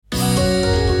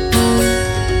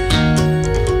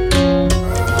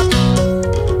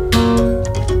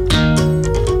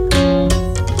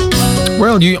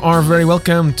Well, you are very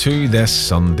welcome to this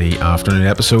Sunday afternoon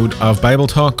episode of Bible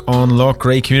Talk on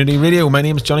Loughrea Community Radio. My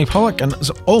name is Johnny Pollock, and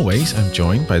as always, I'm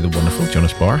joined by the wonderful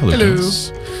Jonas Barr. Hello. Jonas.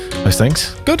 How's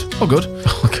things? Good. Oh, good.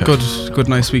 Okay. Good,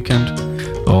 nice weekend.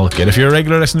 All good. If you're a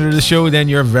regular listener to the show, then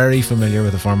you're very familiar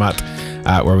with the format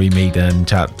where we meet and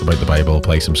chat about the Bible,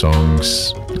 play some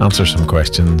songs, answer some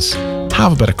questions,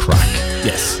 have a bit of crack.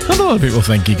 Yes. A lot of people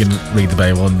think you can read the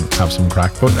Bible and have some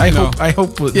crack, but I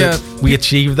hope that we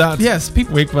achieve that. Yes,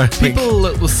 people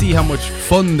will see how much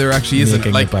fun there actually is.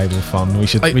 Making the Bible fun. We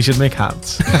should make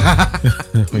hats.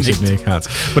 We should make hats.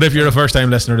 But if you're a first time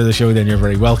listener to the show, then you're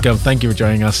very welcome. Thank you for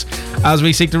joining us as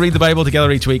we seek to read the Bible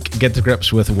together each week, get to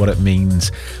grips with what it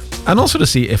means, and also to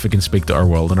see if it can speak to our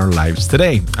world and our lives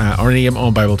today. Our aim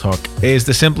on Bible Talk is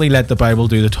to simply let the Bible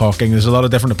do the talking. There's a lot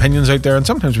of different opinions out there, and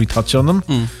sometimes we touch on them,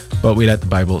 but we let the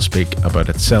Bible speak about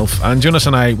itself. And Jonas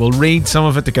and I will read some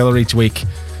of it together each week,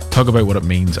 talk about what it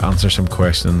means, answer some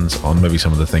questions on maybe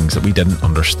some of the things that we didn't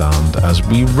understand as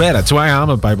we read it. So I am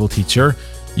a Bible teacher.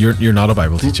 You're not a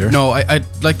Bible teacher. No, I'd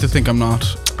like to think I'm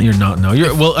not. You're not. No,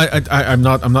 you're. Well, I'm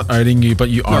not outing you, but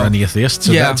you are an atheist.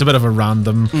 So that's a bit of a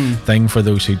random thing for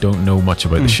those who don't know much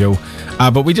about the show.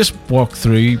 But we just walk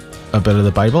through a bit of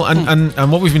the Bible,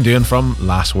 and what we've been doing from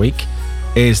last week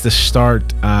is to start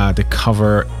to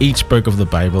cover each book of the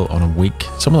Bible on a week.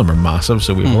 Some of them are massive,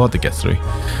 so we have a lot to get through.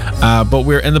 But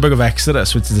we're in the book of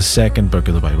Exodus, which is the second book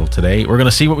of the Bible today. We're going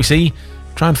to see what we see,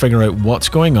 try and figure out what's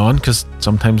going on, because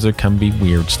sometimes there can be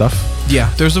weird stuff. Yeah,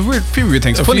 there's a few weird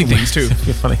things, funny things too.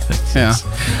 Funny things. Yeah.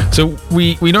 So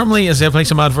we normally, as I play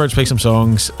some adverts, play some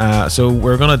songs. So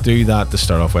we're going to do that to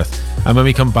start off with. And when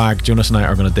we come back, Jonas and I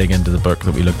are going to dig into the book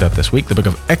that we looked at this week, the book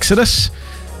of Exodus,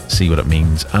 see what it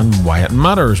means and why it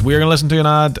matters. We're going to listen to an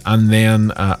ad and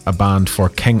then a band for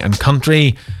King and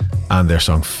Country and their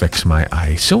song Fix My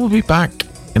Eyes. So we'll be back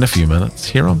in a few minutes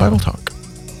here on Bible Talk.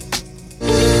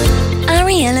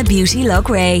 Ariella Beauty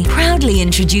Loughrea proudly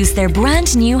introduced their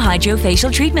brand new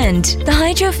Hydrofacial Treatment. The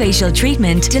Hydrofacial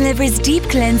Treatment delivers deep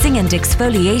cleansing and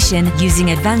exfoliation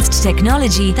using advanced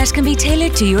technology that can be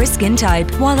tailored to your skin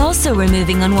type, while also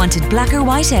removing unwanted black or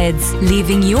whiteheads,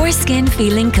 leaving your skin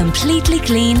feeling completely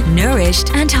clean,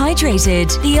 nourished and hydrated.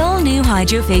 The all-new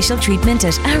Hydrofacial Treatment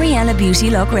at Ariella Beauty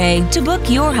Loughrea. To book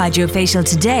your Hydrofacial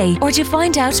today or to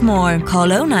find out more, call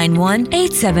 091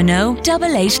 870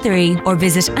 883 or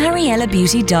visit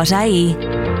ariellabeauty.ie.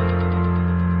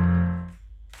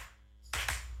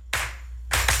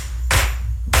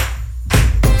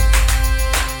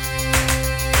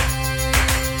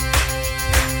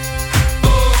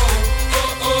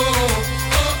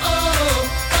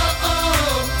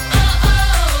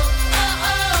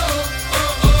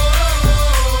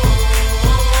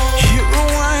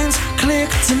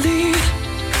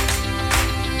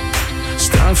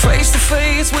 Face to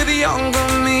face with a younger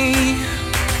me.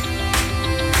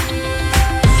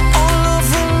 All of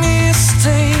the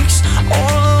mistakes,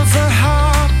 all of the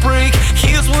heartbreak.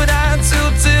 Here's what I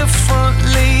do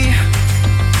differently.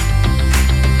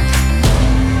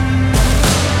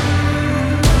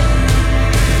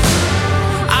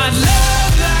 I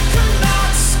love like I'm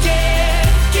not scared.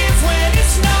 Give when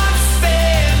it's not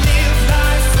fair. Live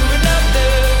life for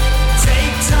another.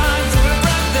 Take time for a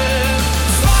brother.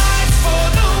 Fight for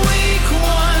the weak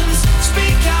ones.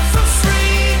 Speak out for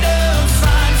freedom.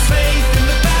 Find faith in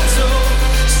the battle.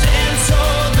 Stand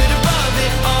tall but above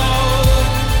it all.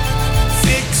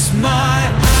 Fix my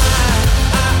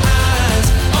eyes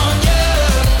on you.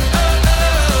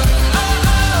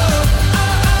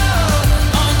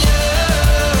 On you.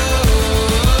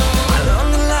 I learn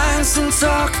the lines and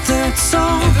talk that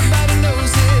talk. Everybody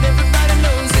knows it, everybody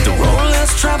knows it. The road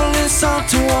less traveled is hard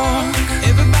to walk.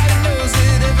 Everybody knows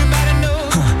it, everybody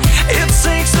knows it. It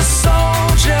takes a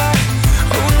soldier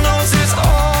who knows his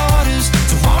orders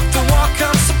to walk the walk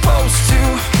I'm supposed to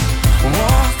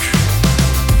walk.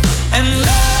 And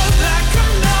love like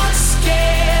I'm not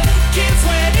scared. Give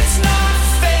when it's not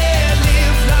fair.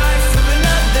 Live life for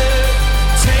another.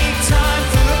 Take time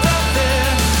for a brother.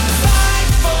 Fight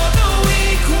for the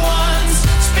weak ones.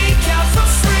 Speak out for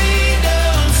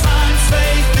freedom. Find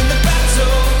faith in the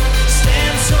battle.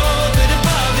 Stand tall but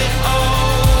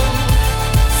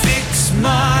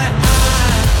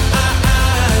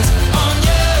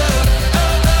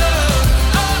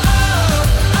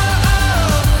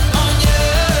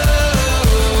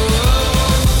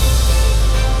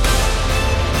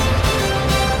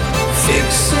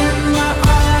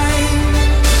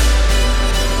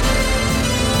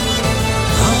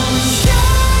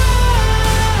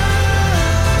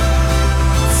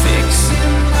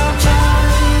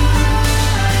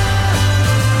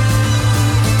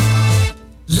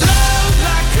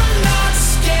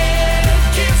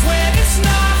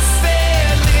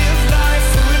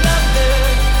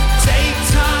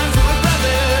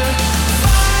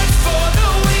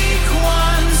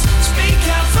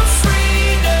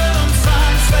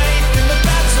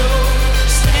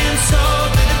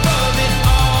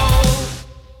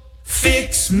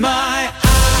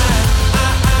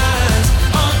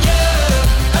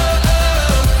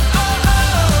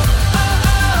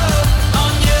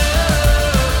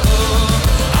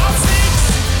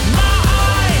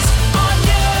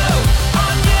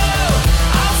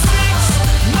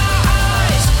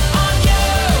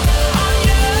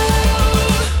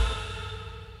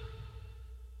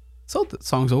The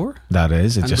song's over. That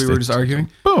is. And we were just arguing.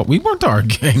 Oh, we weren't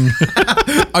arguing.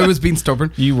 I was being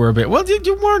stubborn. You were a bit. Well,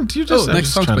 you weren't. You just. Next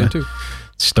song's playing too.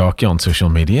 Stalk you on social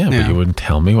media, but you wouldn't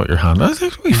tell me what your hand. I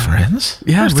think we friends.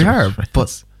 Yeah, we are.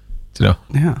 But yeah,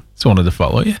 just wanted to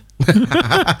follow you.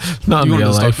 Not in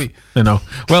real life. You know.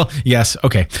 Well, yes.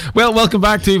 Okay. Well, welcome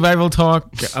back to Bible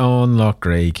Talk on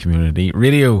Loughrea Community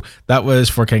Radio. That was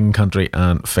For King and Country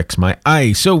and Fix My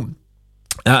Eye. So,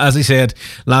 as I said,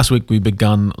 last week we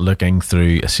begun looking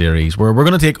through a series where we're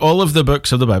going to take all of the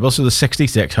books of the Bible, so the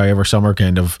 66, however, some are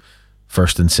kind of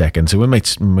first and second, so we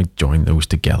might join those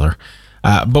together.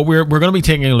 But we're going to be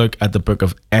taking a look at the book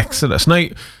of Exodus. Now,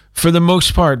 for the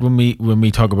most part, when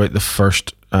we talk about the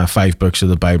first 5 books of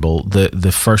the Bible,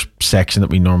 the first section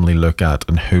that we normally look at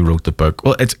and who wrote the book,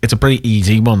 well, it's a pretty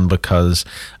easy one because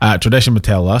tradition would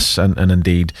tell us, and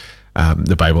indeed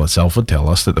the Bible itself would tell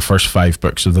us, that the first 5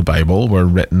 books of the Bible were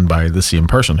written by the same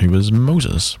person, who was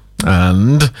Moses.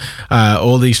 And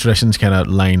all these traditions kind of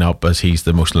line up as he's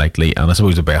the most likely and I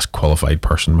suppose the best qualified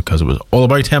person because it was all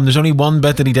about him. There's only one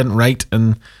bit that he didn't write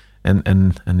in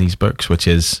these books, which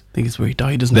is, I think it's where he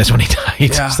died, isn't it? That's when he died.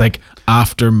 Yeah. It's like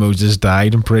after Moses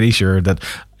died. I'm pretty sure that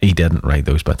he didn't write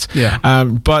those bits. Yeah.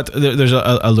 But there's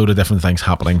a load of different things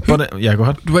happening. But yeah, go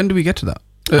ahead. When do we get to that?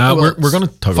 We're going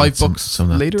to talk 5 about books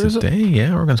some of that later, today. is it?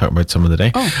 Yeah, we're going to talk about some of the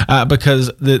day. Because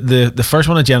the first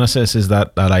one of Genesis is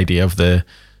that idea of the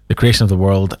creation of the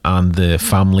world and the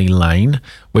family line,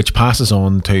 which passes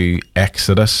on to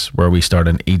Exodus, where we start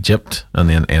in Egypt and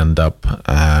then end up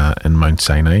in Mount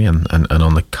Sinai and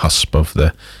on the cusp of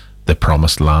the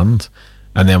promised land.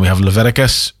 And then we have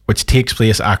Leviticus, which takes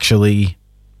place actually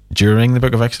during the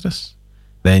book of Exodus.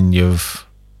 Then you've...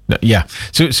 Yeah,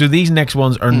 so these next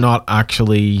ones are not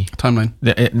actually a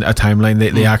timeline.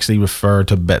 They actually refer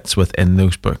to bits within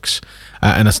those books,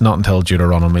 and it's not until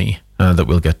Deuteronomy that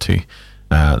we'll get to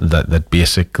that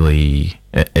basically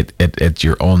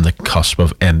you're on the cusp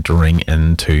of entering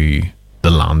into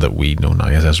the land that we know now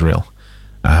as Israel,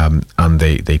 and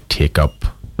they take up,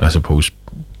 I suppose,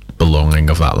 belonging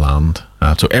of that land.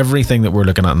 So everything that we're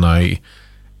looking at now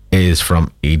is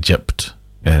from Egypt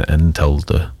until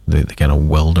the kind of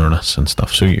wilderness and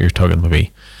stuff. So you're talking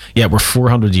maybe, we're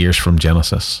 400 years from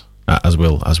Genesis, as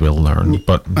we'll learn.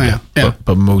 But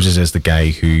but Moses is the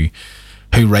guy who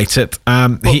writes it.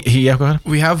 Go ahead.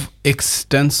 We have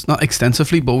not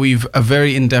extensively, but we've a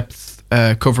very in-depth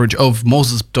coverage of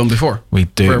Moses done before. We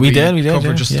did.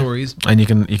 Coverage of stories, and you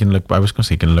can look. I was going to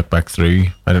say you can look back through.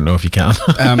 I don't know if you can.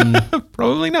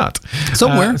 Probably not.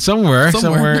 Somewhere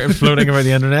floating about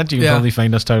the internet, you can probably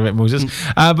find us talking about Moses.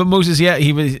 But Moses,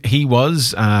 he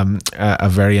was a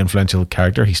very influential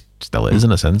character. He still is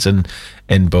in a sense in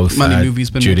both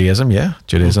Judaism,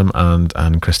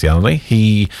 and Christianity.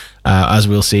 He, as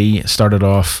we'll see, started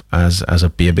off as a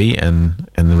baby in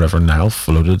the River Nile,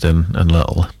 floated in a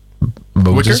little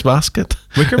Moses basket.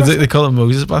 Wicker basket? They call it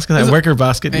Moses basket. A wicker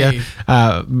basket,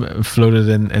 floated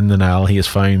in the Nile. He is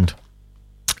found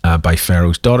by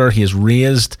Pharaoh's daughter. He is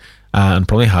raised and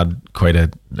probably had quite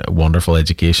a wonderful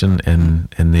education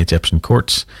in the Egyptian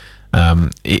courts.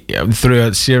 Through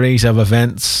a series of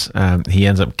events, he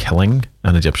ends up killing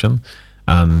an Egyptian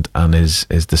and is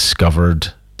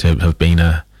discovered to have been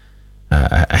a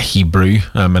Hebrew.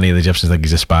 Many of the Egyptians think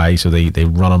he's a spy, so they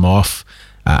run him off.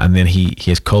 And then he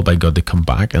is called by God to come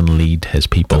back and lead his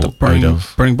people out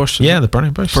of burning bush. The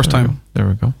burning bush. First time. There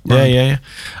we go. Yeah.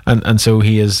 And so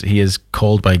he is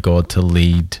called by God to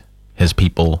lead his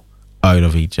people out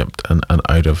of Egypt and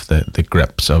out of the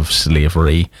grips of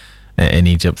slavery in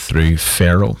Egypt through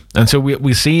Pharaoh. And so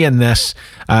we see in this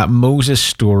Moses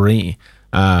story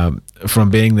from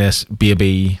being this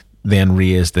baby, then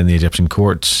raised in the Egyptian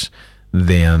courts,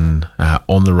 then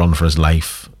on the run for his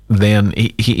life. Then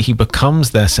he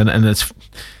becomes this, and it's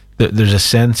there's a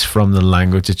sense from the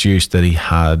language that's used that he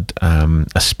had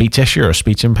a speech issue or a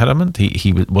speech impediment.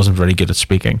 He wasn't very good at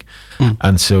speaking,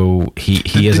 and so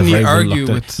he is a very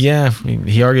reluctant.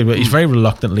 He argued, but he's a very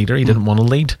reluctant leader. He didn't want to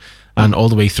lead, and all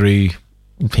the way through,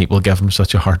 people give him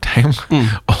such a hard time,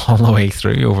 all the way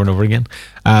through, over and over again.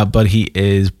 But he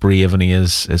is brave and he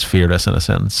is fearless in a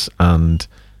sense, and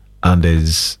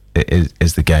is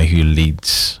the guy who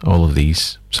leads all of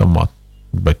these somewhat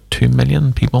about 2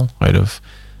 million people out of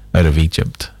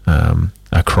Egypt,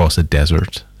 across a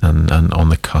desert and on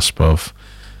the cusp of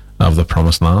the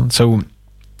promised land. So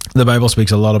the Bible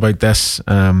speaks a lot about this.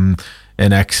 In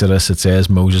Exodus it says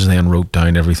Moses then wrote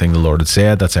down everything the Lord had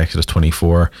said. That's Exodus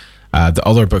 24. The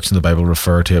other books in the Bible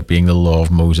refer to it being the law of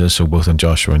Moses, so both in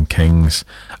Joshua and Kings,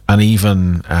 and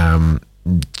even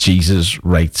Jesus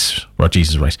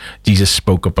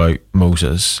spoke about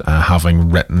Moses having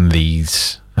written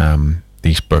these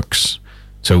these books.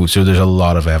 So there's a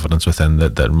lot of evidence within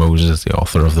that Moses is the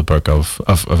author of the book of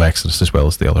Exodus as well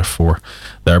as the other 4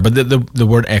 there. But the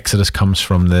word Exodus comes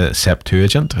from the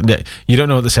Septuagint. You don't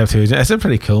know what the Septuagint is? It's a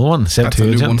pretty cool one.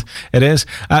 Septuagint. That's a new one. It is.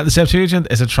 The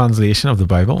Septuagint is a translation of the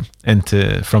Bible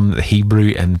from the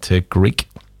Hebrew into Greek.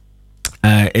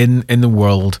 In the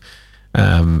world,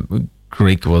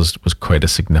 Greek was quite a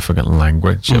significant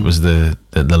language. It was the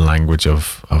language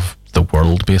of the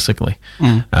world, basically.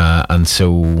 And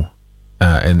so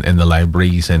in the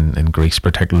libraries in Greece,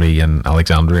 particularly in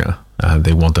Alexandria,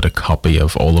 they wanted a copy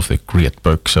of all of the great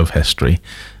books of history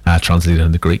translated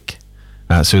into Greek.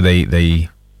 So they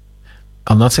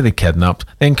I'll not say they kidnapped,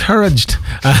 they encouraged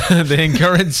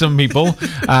some people,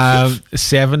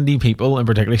 70 people in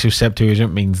particular. So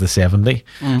Septuagint means the 70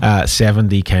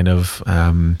 70 kind of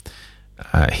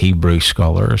Hebrew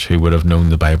scholars who would have known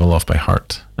the Bible off by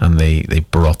heart, and they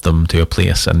brought them to a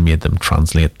place and made them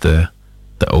translate the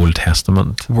Old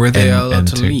Testament. Were they allowed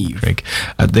to leave? Greek.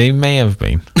 They may have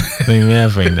been.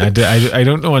 I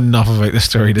don't know enough about the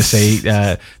story to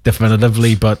say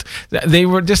definitively, but they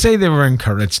were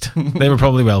encouraged. They were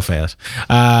probably well fed,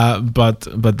 but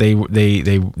they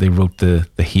wrote the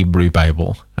Hebrew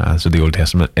Bible, so the Old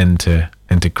Testament,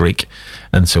 into Greek,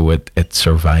 and so it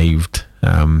survived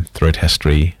throughout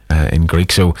history in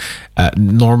Greek. So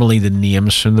normally the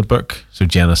names from the book, so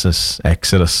Genesis,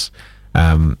 Exodus.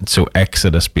 So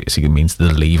Exodus basically means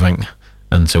the leaving,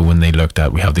 and so when they looked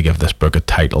at, we have to give this book a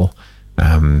title,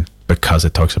 because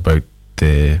it talks about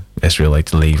the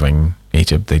Israelites leaving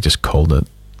Egypt, they just called it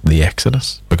the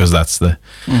Exodus, because that's the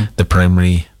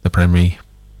primary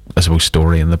I suppose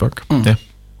story in the book. Yeah.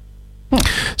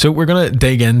 So we're going to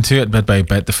dig into it bit by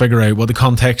bit to figure out what the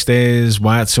context is,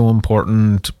 why it's so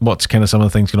important, what's kind of some of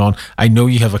the things going on. I know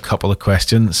you have a couple of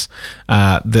questions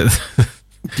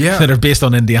that are based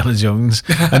on Indiana Jones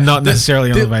and not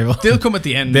necessarily on the Bible. They'll come at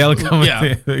the end. They'll come.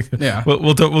 Yeah.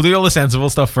 We'll do all the sensible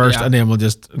stuff first, and then we'll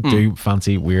just do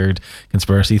fancy, weird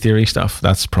conspiracy theory stuff.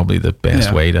 That's probably the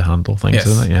best way to handle things,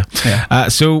 isn't it? Yeah.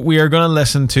 So we are going to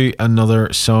listen to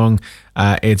another song.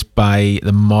 It's by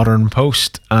the Modern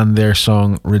Post and their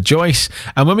song "Rejoice."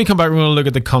 And when we come back, we're going to look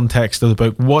at the context of the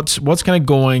book. What's kind of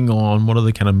going on? What are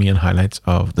the kind of main highlights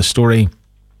of the story?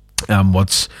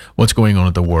 What's going on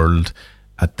at the world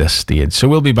at this stage? So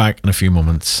we'll be back in a few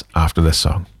moments after this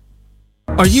song.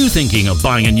 Are you thinking of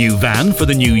buying a new van for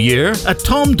the new year? At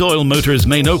Tom Doyle Motors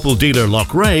main Opel dealer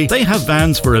Loughrea, they have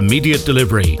vans for immediate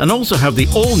delivery and also have the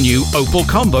all-new Opel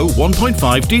Combo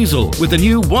 1.5 diesel with a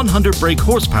new 100 brake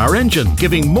horsepower engine,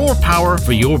 giving more power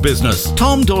for your business.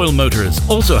 Tom Doyle Motors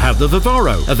also have the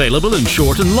Vivaro, available in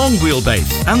short and long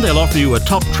wheelbase, and they'll offer you a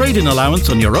top trade-in allowance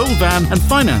on your old van and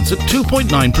finance at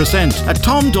 2.9%. At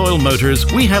Tom Doyle Motors,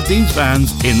 we have these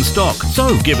vans in stock,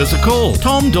 so give us a call.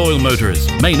 Tom Doyle Motors,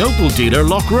 main Opel dealer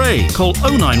Loughrea. Call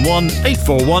 091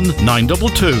 841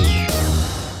 922.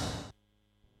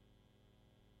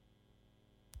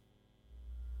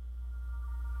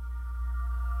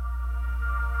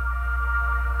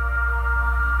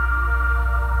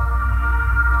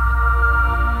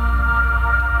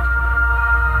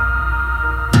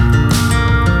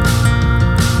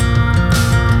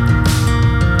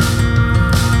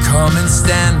 Come and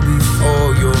stand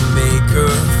before your Maker,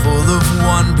 full of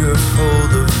wonder,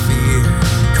 full of fear.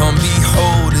 Come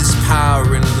behold his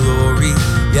power and glory,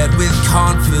 yet with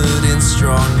confidence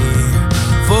draw near.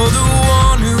 For the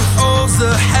one who holds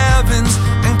the heavens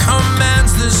and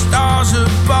commands the stars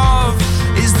above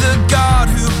is the God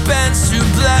who bends to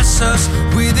bless us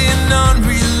with an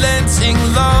unrelenting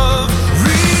love.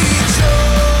 Rejoice,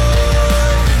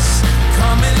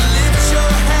 come and lift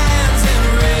your hands and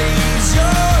raise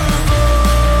your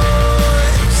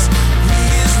voice.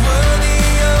 He is worthy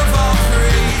of all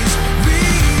praise.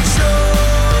 Rejoice,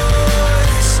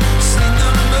 sing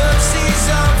the mercies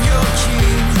of your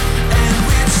King, and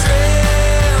with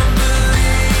trembling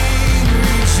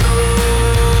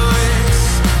rejoice.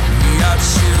 We are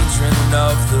children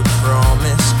of the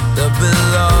promise, the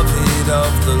beloved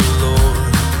of the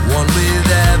Lord, one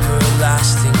with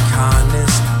everlasting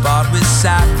kindness, bought with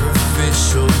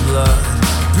sacrificial blood,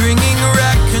 bringing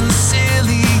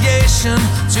reconciliation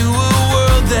to a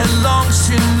world that longs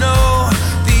to know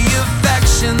the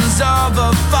affections of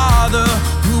a Father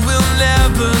who will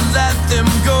never let them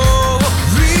go.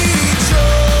 Rejoice,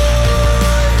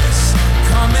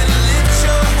 come and lift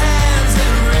your hands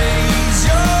and raise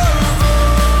your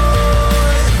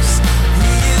voice.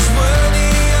 He is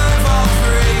worthy of all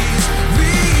praise.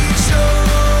 Rejoice,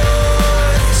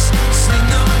 sing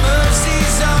the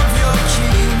mercies of your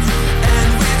King, and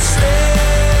with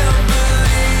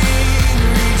trembling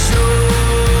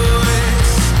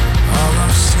rejoice.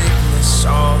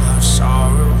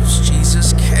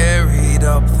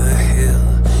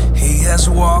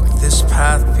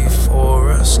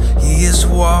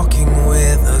 walking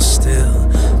with us still,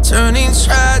 turning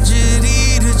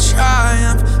tragedy to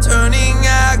triumph, turning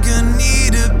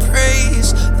agony to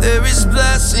praise. There is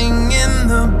blessing in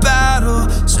the battle,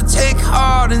 so take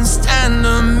heart and stand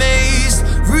amazed.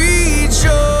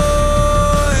 Rejoice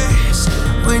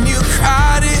when you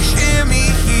cry to hear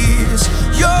me hears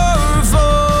your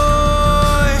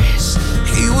voice.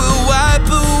 He will wipe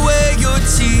away your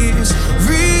tears.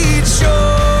 Rejoice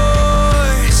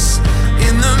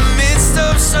in the midst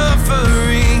of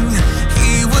suffering.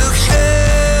 He will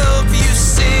help you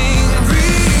sing. Rejoice.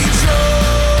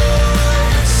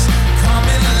 Come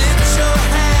and lift your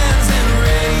hands and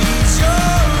raise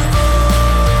your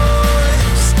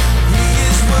voice. He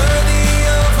is worthy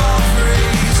of all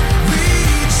praise.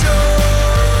 Rejoice.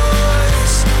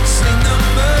 Sing the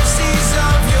mercies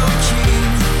of your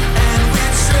King, and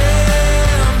with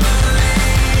trembling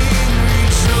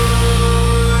rejoice.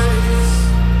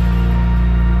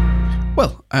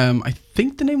 Well, I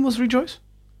think the name was Rejoice.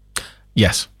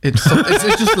 Yes. It's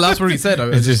just the last word he said.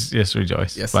 It's just, yes,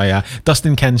 Rejoice. Yes. By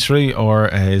Dustin Kensrue, or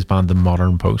his band The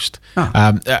Modern Post.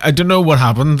 Ah. I don't know what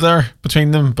happened there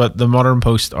between them, but The Modern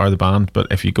Post are the band. But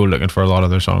if you go looking for a lot of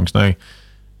their songs now,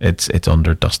 it's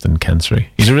under Dustin Kensrue.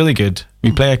 He's really good.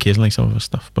 We play occasionally some of his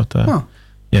stuff, but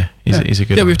yeah, he's a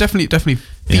good. Yeah, one. we've definitely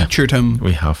featured him.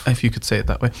 We have, if you could say it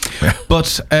that way. Yeah. But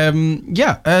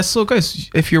so guys,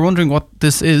 if you're wondering what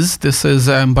this is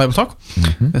Bible Talk.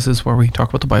 Mm-hmm. This is where we talk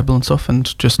about the Bible and stuff,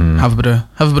 and just have a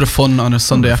bit of fun on a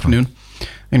Sunday afternoon.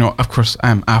 You know, of course,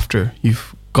 after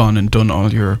you've gone and done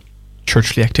all your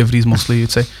churchly activities, mostly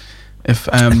you'd say. If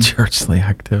churchly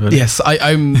activity. Yes,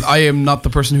 I am not the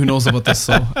person who knows about this.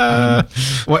 So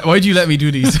why do you let me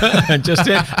do these? Just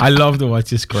I love to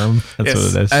watch you squirm. That's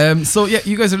what it is. So yeah,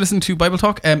 you guys are listening to Bible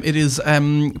Talk. It is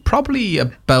probably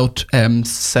about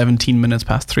 17 minutes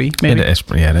past 3. Maybe it is.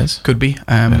 Yeah, it is. Could be.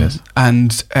 It is.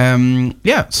 And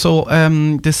So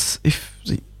this, if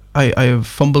I have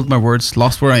fumbled my words,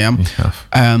 lost where I am.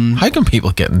 How can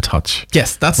people get in touch?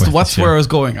 Yes, that's where I was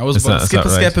going. I was about to skip a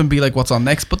step and be like, what's on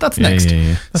next? But that's next.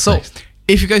 Yeah. That's so next.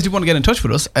 if you guys do want to get in touch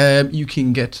with us, you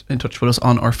can get in touch with us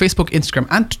on our Facebook, Instagram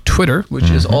and Twitter, which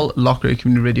is all Loughrea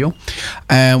Community Radio.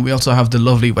 We also have the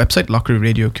lovely website,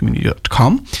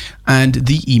 loughrearadiocommunity.com, and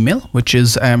the email, which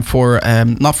is for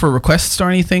not for requests or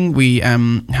anything. We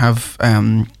have,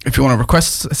 if you want to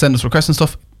send us requests and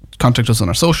stuff, contact us on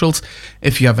our socials.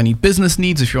 If you have any business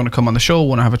needs, if you want to come on the show,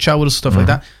 want to have a chat with us, stuff like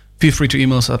that, feel free to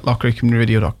email us at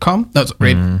loughreacommunityradio.com. That's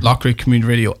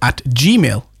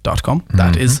loughreacommunityradio@gmail.com.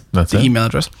 That is the email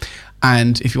address.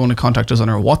 And if you want to contact us on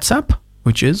our WhatsApp,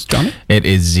 which is, Johnny? It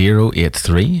is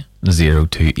 083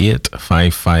 028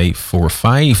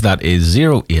 5545. That is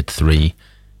 083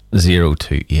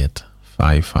 028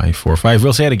 5545.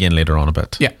 We'll say it again later on a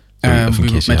bit. Yeah. In We will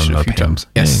case you mention haven't it a few got times.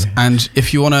 pen. Yes. Yeah. And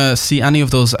if you want to see any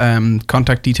of those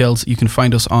contact details, you can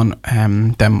find us on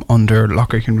them under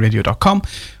loughreacommunityradio.com.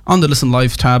 On the Listen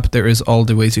Live tab, there is all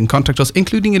the ways you can contact us,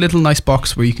 including a little nice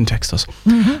box where you can text us.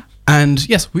 And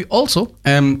yes, we also,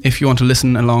 if you want to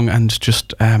listen along and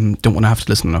just don't want to have to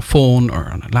listen on a phone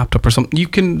or on a laptop or something, you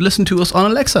can listen to us on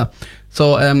Alexa.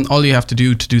 So all you have to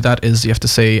do that is you have to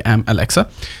say Alexa,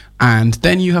 and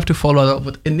then you have to follow that up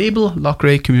with Enable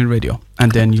Loughrea Community Radio,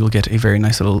 and then you'll get a very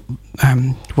nice little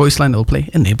voice line that will play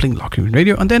Enabling Loughrea Community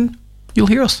Radio, and then you'll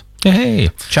hear us Hey,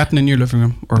 chatting in your living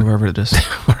room or wherever it is.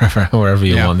 wherever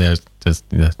you want.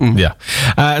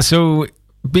 So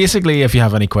basically, if you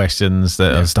have any questions,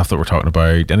 stuff that we're talking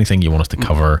about, anything you want us to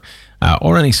cover,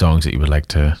 or any songs that you would like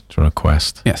to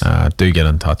request, do get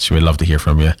in touch. We'd love to hear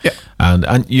from you. Yeah.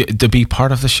 And you, to be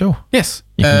part of the show. Yes.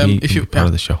 You can be if you part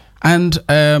of the show. And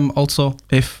also,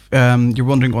 if you're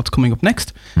wondering what's coming up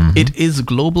next, it is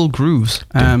Global Grooves,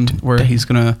 where he's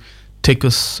going to take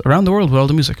us around the world with all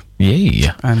the music.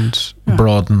 Yeah. And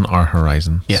broaden our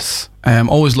horizon. Yes.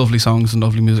 Always lovely songs and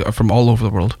lovely music from all over the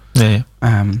world. Yeah.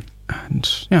 And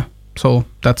yeah, so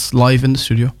that's live in the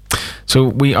studio. So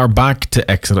we are back to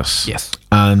Exodus. Yes.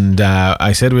 And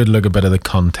I said we'd look a bit at the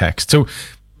context. So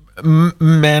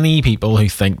many people who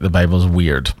think the Bible's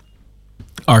weird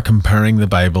are comparing the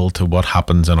Bible to what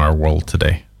happens in our world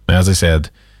today. Now, as I said,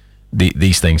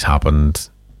 these things happened,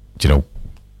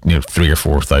 3,000 or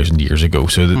 4,000 years ago.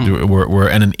 So we're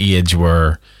in an age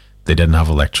where they didn't have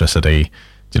electricity.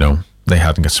 They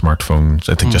hadn't got smartphones.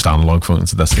 I think just analog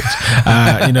phones at this stage.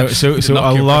 So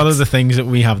a lot of the things that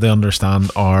we have to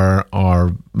understand are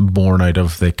born out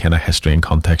of the kind of history and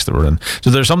context that we're in.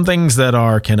 So there's some things that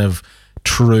are kind of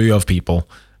true of people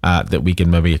that we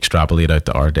can maybe extrapolate out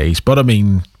to our days. But I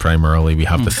mean, primarily we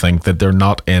have to think that they're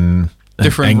not in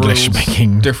different English rules,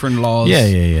 speaking, different laws.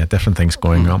 Yeah, different things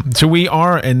going on. So we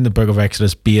are in the Book of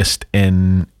Exodus based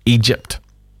in Egypt,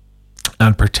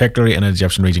 and particularly in an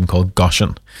Egyptian region called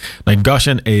Goshen. Now,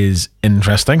 Goshen is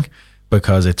interesting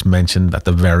because it's mentioned at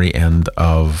the very end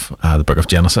of the book of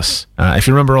Genesis. If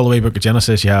you remember all the way book of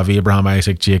Genesis, you have Abraham,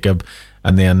 Isaac, Jacob,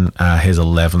 and then his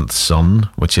 11th son,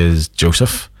 which is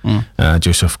Joseph.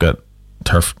 Joseph got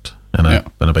turfed in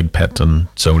a big pit and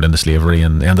sold into slavery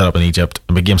and ended up in Egypt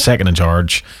and became second in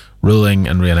charge, ruling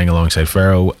and reigning alongside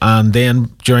Pharaoh, and then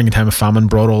during a time of famine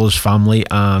brought all his family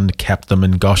and kept them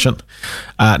in Goshen.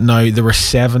 Now there were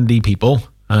 70 people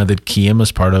that came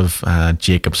as part of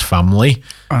Jacob's family,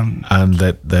 and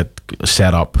that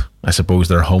set up, I suppose,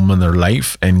 their home and their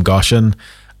life in Goshen,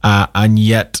 and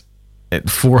yet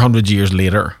 400 years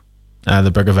later,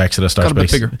 the book of Exodus starts got a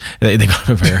bit bigger. They got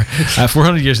a bit bigger.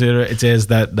 400 years later, it says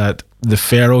that the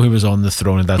Pharaoh who was on the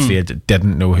throne at that stage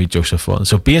didn't know who Joseph was.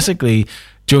 So basically,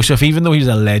 Joseph, even though he's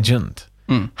a legend,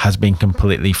 has been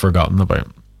completely forgotten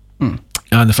about.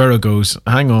 And the Pharaoh goes,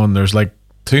 hang on, there's like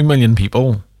 2 million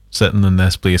people sitting in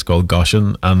this place called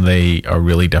Goshen, and they are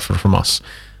really different from us.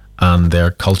 And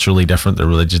they're culturally different, they're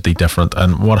religiously different.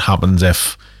 And what happens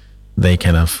if they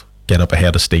kind of get up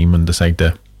ahead of steam and decide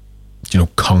to,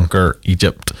 conquer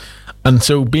Egypt? And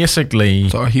so basically...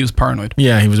 So he was paranoid.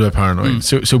 Yeah, he was a bit paranoid.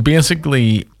 So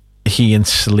basically, he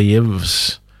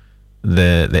enslaves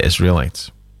the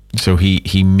Israelites. So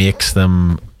he makes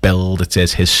them build, it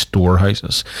says, his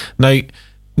storehouses. Now,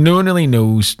 no one really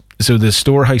knows. So the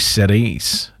storehouse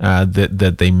cities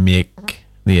that they make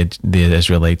the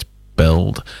Israelites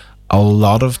build, a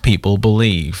lot of people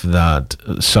believe that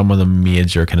some of the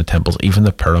major kind of temples, even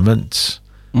the pyramids,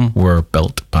 were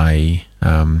built by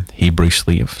Hebrew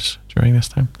slaves during this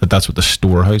time. That's what the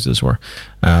storehouses were,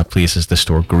 places to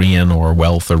store grain or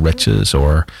wealth or riches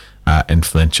or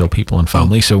influential people and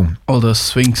family. So all the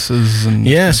sphinxes and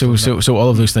so all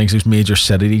of those things, those major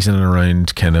cities in and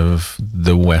around kind of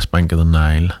the west bank of the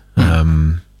Nile,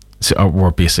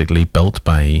 were basically built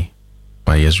by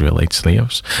Israelite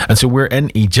slaves. And so we're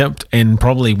in Egypt, in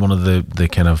probably one of the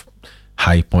kind of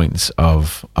high points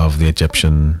of the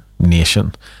Egyptian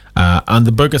nation, and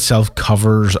the book itself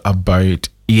covers about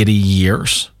 80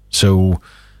 years. So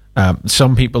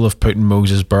some people have put in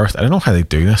Moses' birth, I don't know how they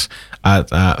do this,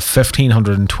 at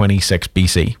 1526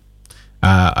 BC.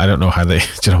 I don't know how they,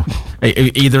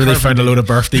 either they found a load of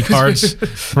birthday cards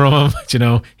from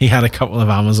him, he had a couple of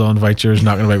Amazon vouchers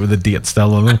knocking about with the date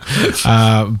still on them,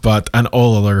 and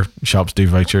all other shops do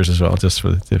vouchers as well, just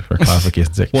for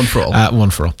clarification's sake. One for all. One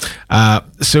for all.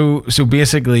 So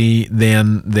basically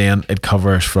then it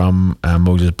covers from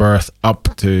Moses' birth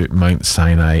up to Mount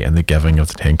Sinai and the giving of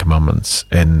the Ten Commandments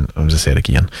in, I'm just say it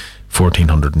again,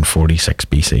 1446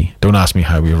 BC. Don't ask me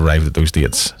how we arrived at those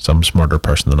dates. Some smarter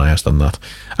person than I has done that.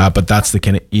 But that's the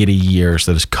kind of 80 years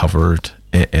that is covered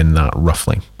in that,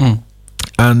 roughly.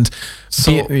 And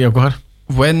so, go ahead.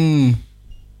 When,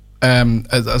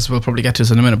 as we'll probably get to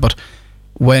this in a minute, but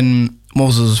when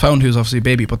Moses was found, he was obviously a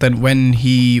baby. But then when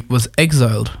he was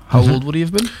exiled, how old would he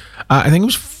have been? I think it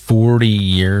was 40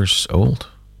 years old.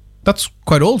 That's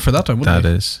quite old for that time, wouldn't it?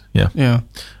 That is, yeah. Yeah.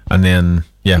 And then,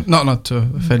 yeah. Not to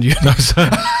offend you.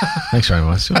 Thanks very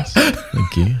much.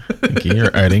 Thank you. You're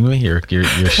outing me. You're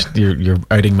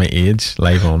outing my age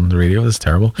live on the radio. That's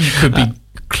terrible. You could be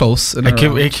close. It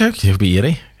could be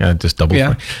 80. Just double.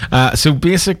 Yeah. So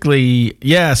basically,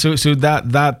 yeah. So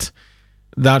that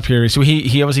period. So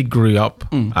he obviously grew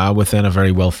up within a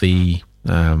very wealthy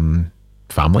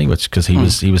family, because he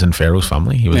was in Pharaoh's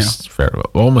family. He was Pharaoh,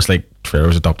 almost like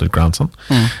Pharaoh's adopted grandson.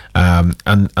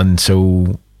 And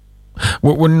so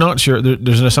we're not sure.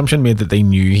 There's an assumption made that they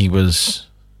knew he was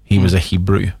a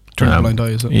Hebrew. Turn a blind eye,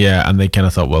 is it? Yeah, and they kind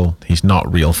of thought, well, he's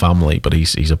not real family, but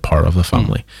he's a part of the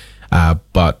family.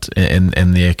 But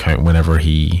in the account, whenever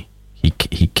he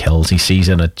sees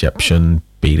an Egyptian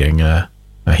beating a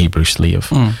Hebrew slave.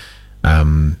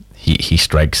 He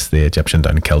strikes the Egyptian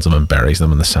down, kills him, and buries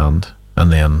them in the sand.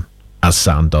 And then, as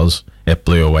sand does, it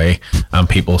blew away, and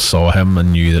people saw him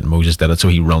and knew that Moses did it. So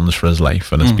he runs for his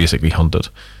life and is basically hunted.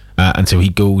 And so he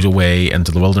goes away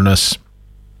into the wilderness.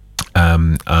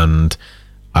 And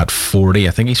at 40,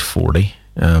 I think he's 40,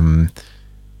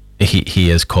 he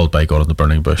is called by God in the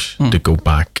burning bush to go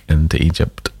back into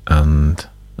Egypt and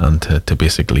to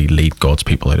basically lead God's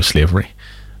people out of slavery.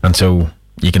 And so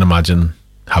you can imagine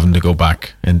having to go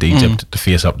back into Egypt to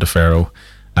face up to Pharaoh,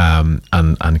 and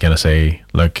kind of say,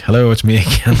 look, hello, it's me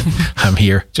again. I'm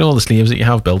here. Do you know all the slaves that you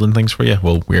have building things for you?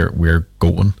 Well, we're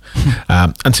going.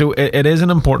 And so it is an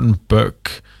important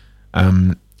book,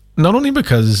 not only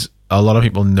because a lot of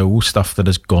people know stuff that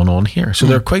has gone on here. So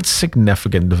there are quite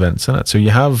significant events in it. So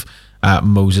you have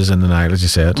Moses in the Nile, as you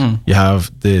said. You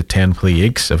have the 10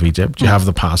 plagues of Egypt. You have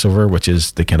the Passover, which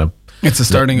is the kind of... It's the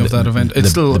starting of that event. It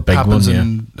still happens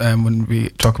when we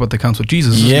talk about the accounts with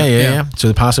Jesus. Yeah. So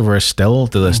the Passover is still,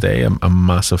 to this day, a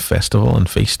massive festival and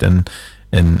feast in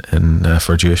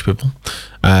for Jewish people.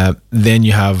 Then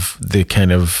you have the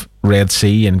kind of Red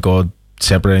Sea and God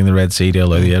separating the Red Sea to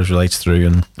allow the Israelites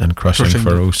through and crushing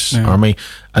Pharaoh's army.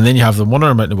 And then you have the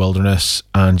wandering about in the wilderness,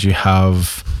 and you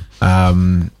have...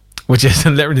 which is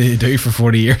literally they do for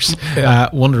 40 years.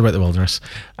 Wander about the wilderness.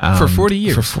 For 40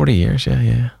 years? For 40 years,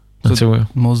 yeah. So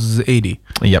Moses is 80.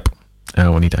 Yep.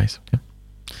 When he dies. Yeah.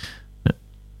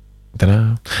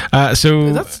 Ta-da.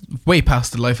 So that's way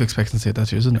past the life expectancy at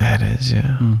that year, isn't it? It is,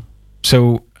 yeah.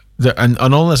 So and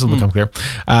all this will become clear.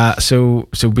 So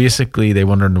basically they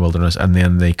wander in the wilderness, and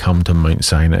then they come to Mount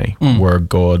Sinai, where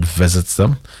God visits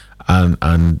them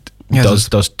and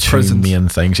does two main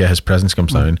things. Yeah, his presence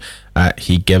comes down.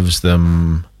 He gives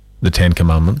them the 10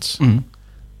 Commandments,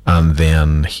 and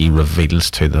then he reveals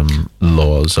to them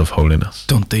laws of holiness.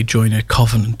 Don't they join a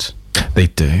covenant? They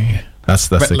do. That's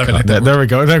there we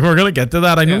go. We're going to get to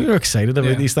that. I know you're excited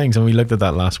about these things, and we looked at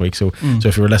that last week. So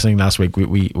if you were listening last week,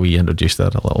 we introduced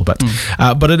that a little bit.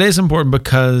 But it is important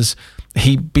because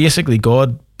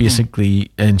God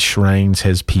basically enshrines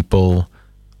his people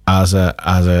as a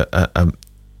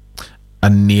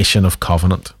nation of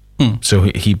covenant. So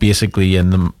he basically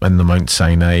in the Mount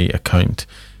Sinai account,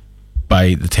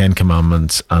 by the 10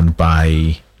 Commandments and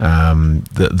by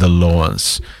the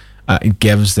laws, it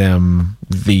gives them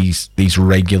these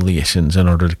regulations in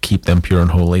order to keep them pure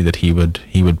and holy, that he would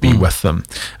be with them.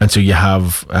 And so you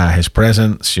have his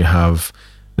presence, you have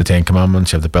the 10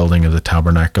 Commandments, you have the building of the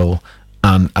tabernacle,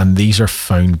 and these are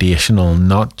foundational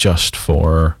not just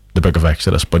for the book of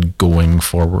Exodus but going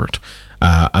forward.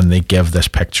 And they give this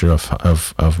picture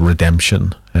of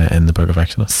redemption in the book of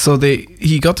Exodus. So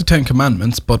he got the 10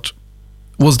 Commandments, but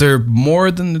was there more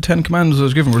than the 10 Commandments that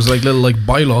was given? Was there little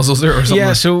bylaws, was there, or something?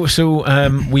 Yeah, so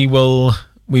we will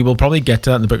probably get to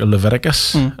that in the book of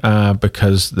Leviticus,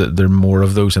 because there are more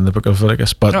of those in the book of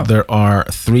Leviticus. But there are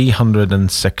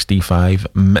 365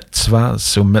 mitzvahs.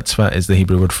 So mitzvah is the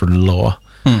Hebrew word for law.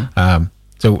 You've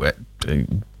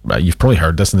probably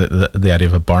heard this, the idea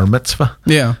of a bar mitzvah.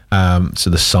 Yeah. So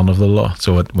the son of the law.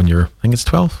 So when you're, I think it's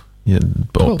 12.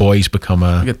 Boys become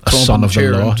a son of the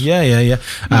law. Yeah.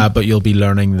 But you'll be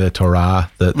learning the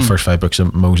Torah, the first 5 books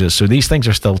of Moses. So these things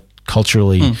are still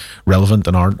culturally relevant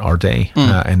in our day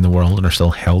in the world, and are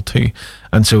still held to.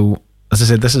 And so, as I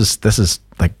said, this is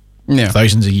like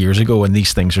thousands of years ago, and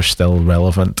these things are still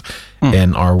relevant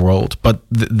in our world. But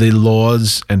the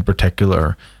laws in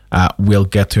particular, we'll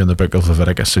get to in the book of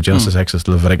Leviticus. So Genesis, Exodus,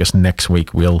 Leviticus. Next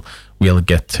week we'll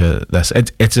get to this.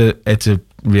 It's a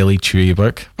really chewy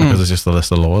book because it's just a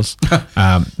list of laws.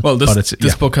 Well,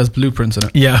 this book has blueprints in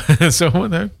it. Yeah, so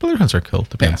blueprints are cool.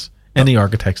 Depends. Yeah. Any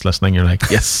architects listening, you're like,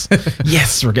 yes,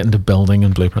 yes, we're getting to building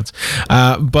and blueprints.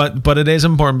 But it is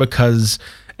important because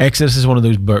Exodus is one of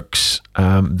those books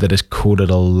that is quoted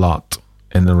a lot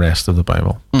in the rest of the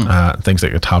Bible. Things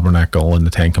like the tabernacle and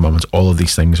the 10 Commandments, all of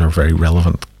these things are very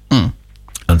relevant.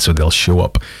 And so they'll show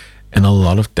up in a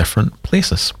lot of different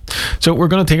places. So we're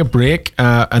going to take a break,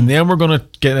 and then we're going to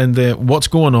get into what's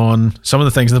going on, some of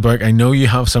the things in the book. I know you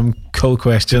have some cool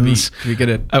questions. We get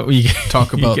to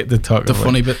talk about the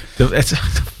funny bit. It's a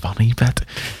funny bit.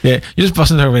 Yeah, you're just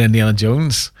busting over Indiana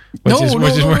Jones. No,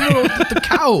 the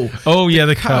cow. Oh yeah,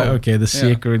 the cow. Okay, the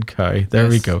sacred cow. There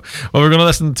we go. Well, we're going to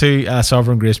listen to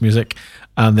Sovereign Grace Music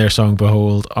and their song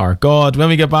 "Behold Our God." When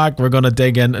we get back, we're going to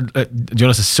dig in.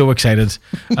 Jonas is so excited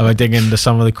about digging into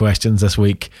some of the questions this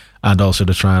week, and also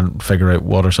to try and figure out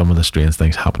what are some of the strange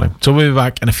things happening. So we'll be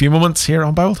back in a few moments here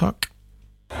on Bible Talk.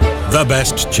 The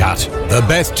best chat, the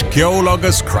best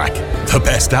geologus crack, the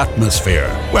best atmosphere.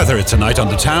 Whether it's a night on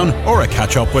the town or a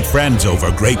catch-up with friends over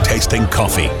great-tasting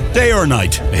coffee. Day or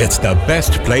night, it's the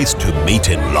best place to meet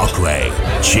in Loughrea.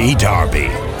 G Derby.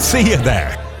 See you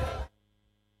there.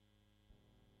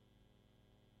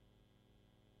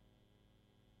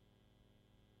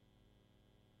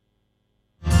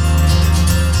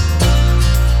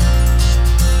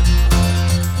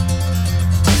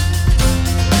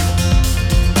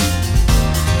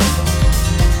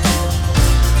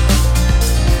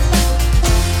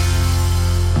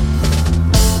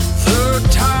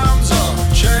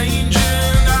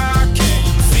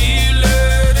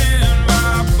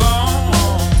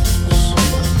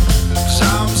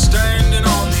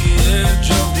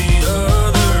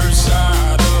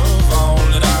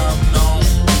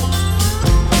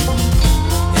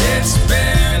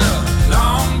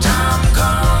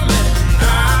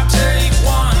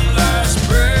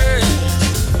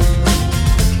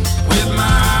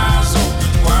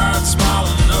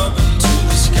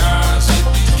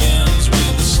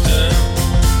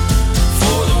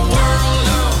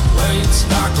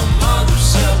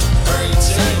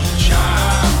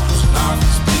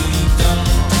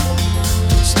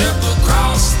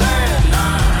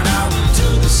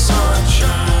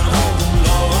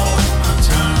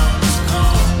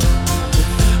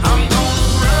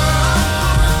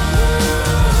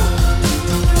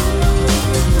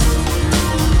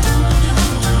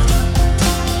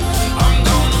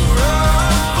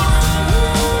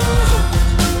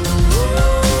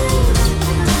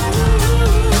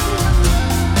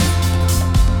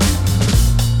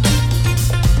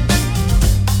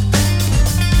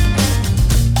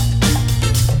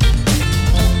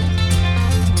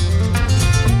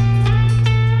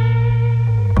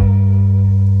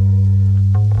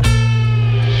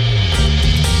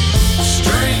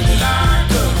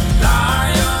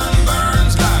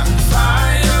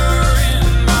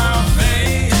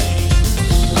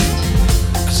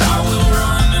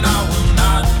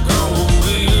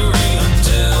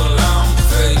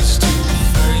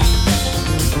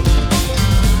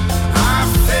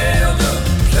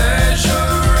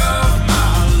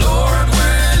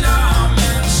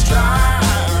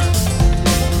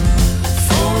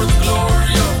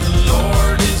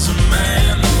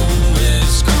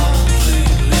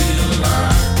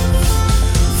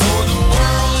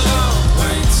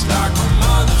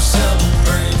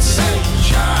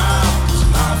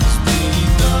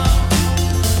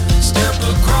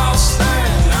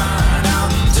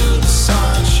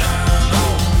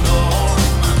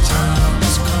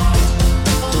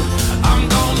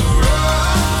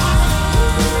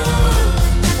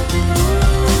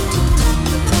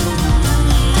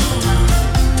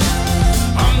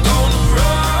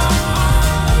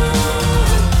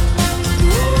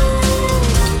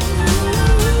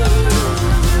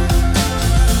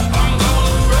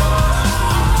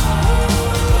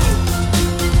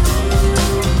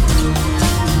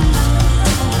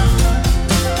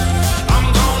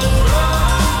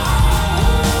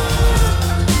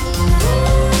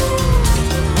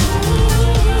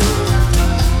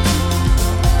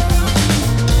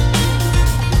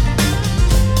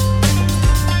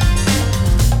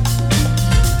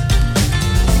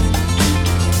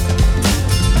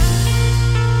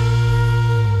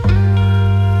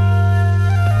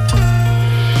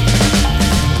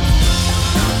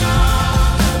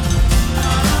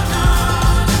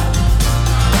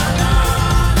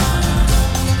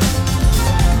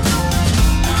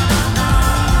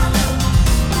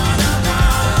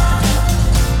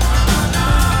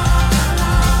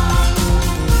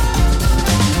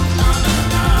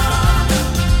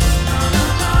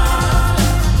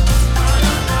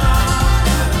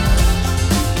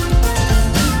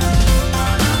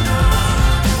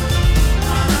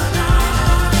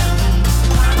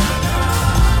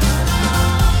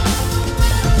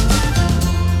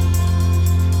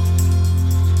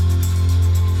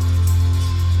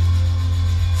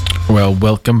 Well,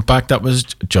 welcome back. That was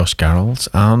Josh Garrels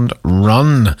and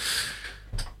Run.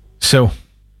 So,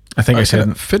 I think I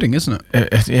said fitting, isn't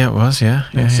it? Yeah, it was. Yeah.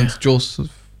 Since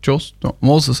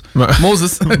Moses.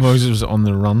 Moses was on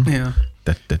the run.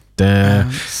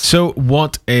 Yeah. So,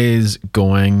 what is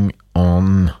going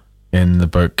on in the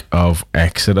book of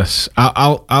Exodus?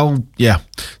 I'll give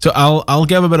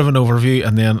a bit of an overview,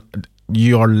 and then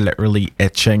you are literally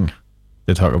itching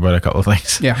to talk about a couple of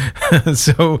things. Yeah.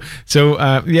 The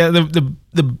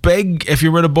big, if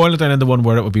you were to boil it down into one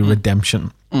word, it would be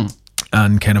redemption.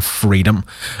 And kind of freedom.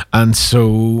 And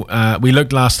so we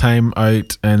looked last time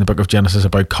out in the book of Genesis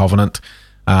about covenant.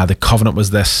 The covenant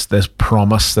was this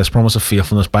promise of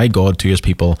faithfulness by God to his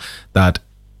people, that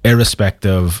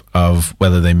irrespective of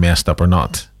whether they messed up or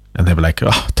not, and they were like,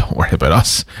 oh, don't worry about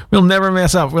us, we'll never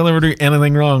mess up, we'll never do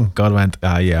anything wrong. God went,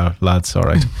 yeah, lads, all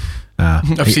right.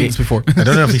 I've seen this before. I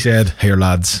don't know if he said, "Here,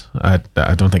 lads." I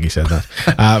don't think he said that.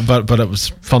 But it was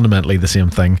fundamentally the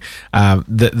same thing.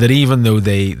 That even though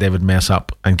they would mess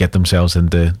up and get themselves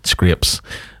into scrapes,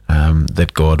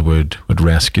 that God would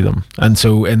rescue them. And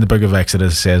so in the book of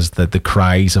Exodus, it says that the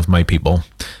cries of my people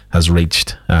has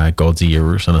reached God's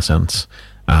ears, in a sense,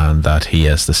 and that he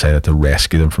has decided to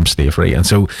rescue them from slavery. And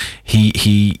so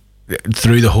he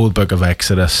through the whole book of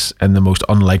Exodus, in the most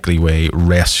unlikely way,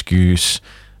 rescues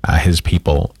his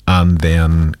people and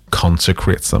then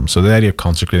consecrates them. So the idea of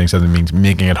consecrating something means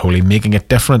making it holy, making it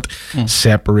different,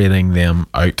 separating them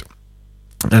out.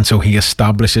 And so he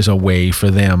establishes a way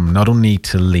for them not only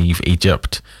to leave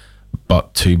Egypt,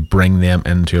 but to bring them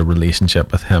into a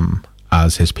relationship with him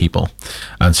as his people.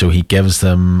 And so he gives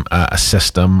them a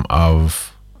system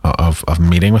of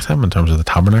meeting with him in terms of the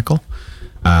tabernacle.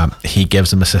 He gives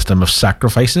them a system of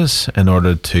sacrifices in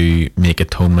order to make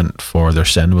atonement for their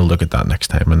sin. We'll look at that next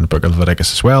time in the book of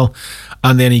Leviticus as well.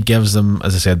 And then he gives them,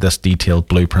 as I said, this detailed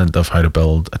blueprint of how to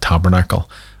build a tabernacle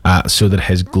so that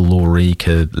his glory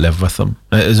could live with them.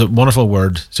 It's a wonderful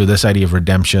word. So this idea of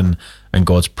redemption and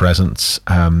God's presence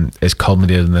is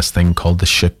culminated in this thing called the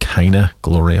Shekinah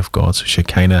glory of God. So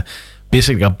Shekinah,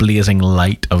 basically a blazing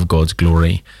light of God's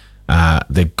glory.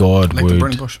 That God like would, the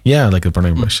burning bush. Yeah, like the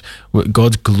burning bush.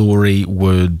 God's glory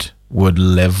would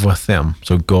live with them.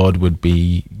 So God would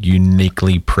be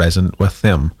uniquely present with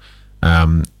them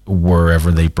wherever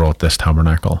they brought this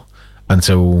tabernacle. And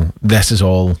so this is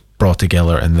all brought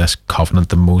together in this covenant,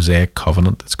 the Mosaic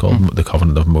covenant. It's called the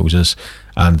covenant of Moses,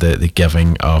 and the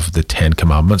giving of the 10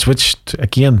 commandments, which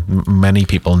again many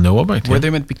people know about. Were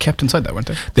they meant to be kept inside that, weren't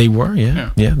they? They were,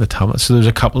 yeah, the tablets. So there's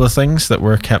a couple of things that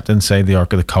were kept inside the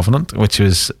Ark of the Covenant, which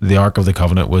was the Ark of the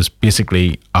Covenant was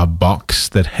basically a box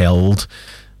that held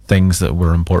things that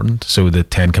were important. So the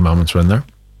 10 commandments were in there.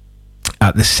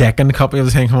 The second copy of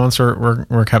the 10 commandments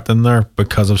were kept in there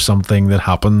because of something that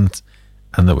happened,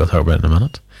 and that we'll talk about in a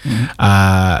minute.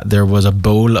 There was a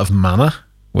bowl of manna,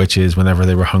 which is whenever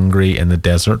they were hungry in the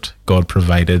desert, God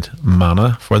provided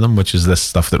manna for them, which is this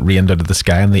stuff that rained out of the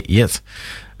sky and they ate.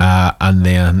 And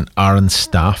then Aaron's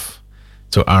staff.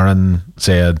 So Aaron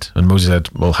said, and Moses said,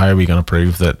 well, how are we going to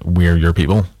prove that we're your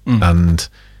people? And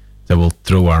they will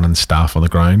throw Aaron's staff on the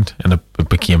ground, and it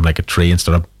became like a tree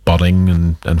instead of budding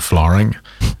and flowering.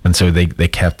 And so they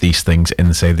kept these things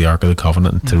inside the Ark of the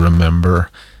Covenant to remember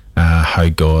how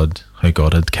God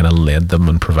had kind of led them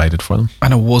and provided for them.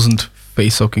 And it wasn't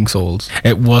face-sucking souls.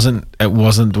 It wasn't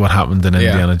what happened in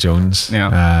Indiana Jones.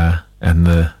 Yeah. And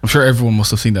I'm sure everyone must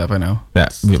have seen that by now. Yeah,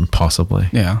 possibly.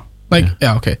 Yeah.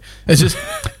 Okay. It's just,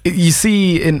 you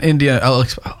see in India, I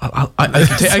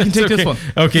can take this one.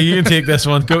 Okay, you can take this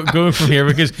one. Go from here,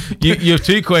 because you have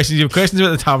two questions. You have questions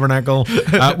about the tabernacle.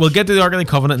 We'll get to the Ark of the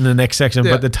Covenant in the next section,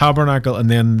 but the tabernacle and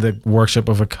then the worship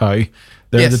of a cow.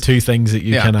 They're the two things that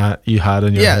you had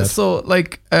in your head. So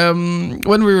when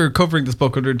we were covering this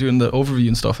book, when we were doing the overview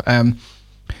and stuff,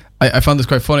 I found this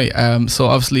quite funny. So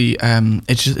obviously,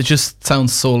 it just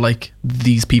sounds so like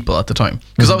these people at the time,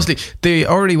 because obviously they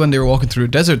already, when they were walking through a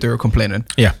desert, they were complaining.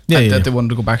 That they wanted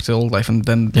to go back to old life, and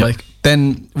then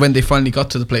then when they finally got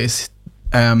to the place,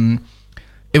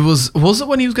 it was it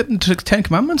when he was getting to 10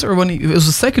 commandments, or it was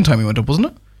the second time he went up, wasn't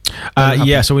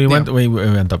it? So we went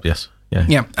up. Yes.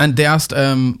 Yeah, and they asked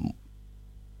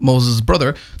Moses'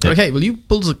 brother, they're like, hey, will you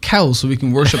build a cow so we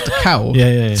can worship the cow?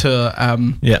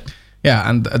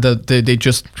 And they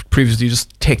just previously,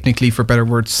 just technically, for better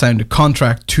words, signed a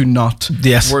contract to not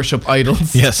worship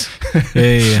idols. Yes.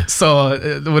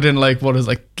 So within like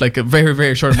a very,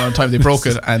 very short amount of time, they broke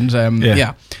it, and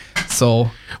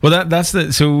So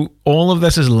so all of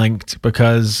this is linked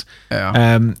because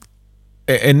in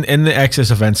the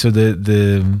Exodus event, so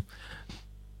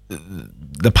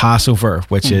the Passover,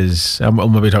 which is, we'll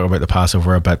maybe talk about the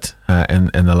Passover a bit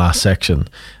in the last section.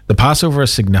 The Passover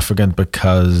is significant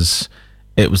because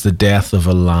it was the death of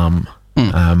a lamb,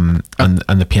 and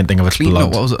the painting of its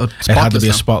blood. What was it? It had to be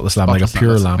a spotless lamb, like a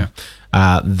pure lamb,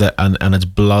 and its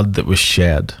blood that was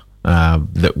shed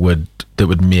that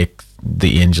would make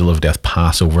the angel of death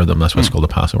pass over them. That's what's called the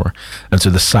Passover. And so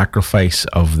the sacrifice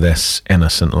of this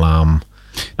innocent lamb.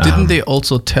 Didn't they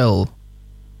also tell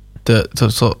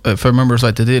so if I remember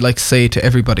right, did they like say to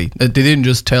everybody? They didn't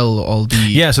just tell all the...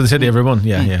 Yeah, so they said to everyone,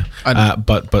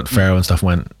 but Pharaoh and stuff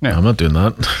went, I'm not doing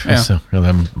that. So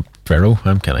I'm Pharaoh,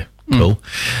 I'm kind of cool.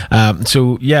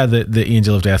 So yeah, the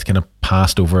angel of death kind of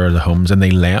passed over the homes and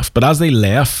they left. But as they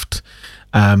left,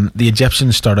 the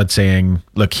Egyptians started saying,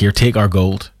 look, here, take our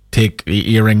gold. Take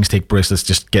earrings, take bracelets,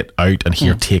 just get out and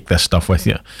here, take this stuff with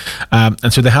you.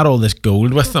 And so they had all this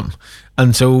gold with them.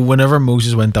 And so whenever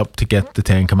Moses went up to get the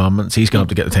 10 Commandments, he's gone up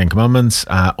to get the 10 Commandments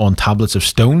on tablets of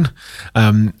stone.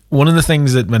 One of the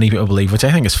things that many people believe, which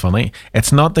I think is funny,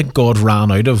 it's not that God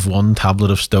ran out of one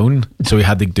tablet of stone, so he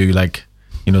had to do like,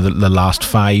 the last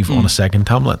 5 on a second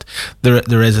tablet.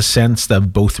 There is a sense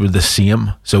that both were the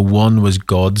same. So one was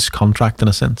God's contract in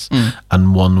a sense,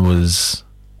 and one was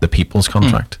the people's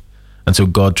contract. And so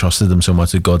God trusted them so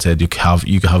much that God said, you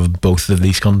can have both of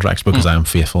these contracts because I am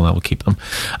faithful and I will keep them.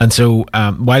 And so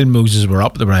while Moses were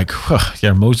up, they were like,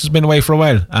 Moses has been away for a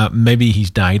while. Maybe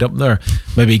he's died up there.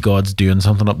 Maybe God's doing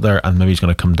something up there and maybe he's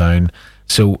going to come down.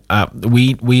 So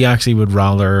we actually would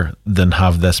rather than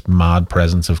have this mad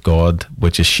presence of God,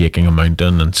 which is shaking a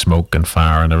mountain and smoke and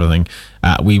fire and everything,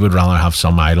 we would rather have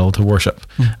some idol to worship.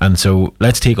 And so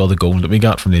let's take all the gold that we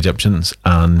got from the Egyptians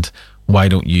and why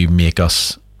don't you make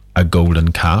us a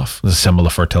golden calf, a symbol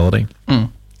of fertility?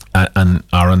 And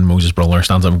Aaron, Moses' brother,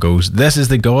 stands up and goes, this is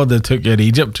the God that took you to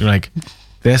Egypt. You're like,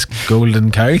 this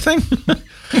golden cow thing?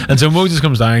 And so Moses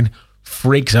comes down,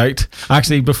 freaks out.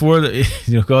 Actually, before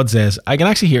God says, I can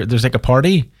actually hear there's like a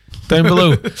party down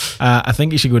below. I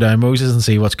think you should go down, Moses, and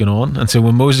see what's going on. And so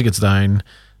when Moses gets down,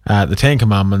 the 10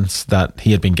 Commandments that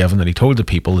he had been given, that he told the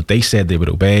people that they said they would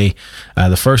obey,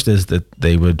 the first is that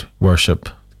they would worship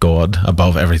God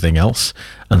above everything else,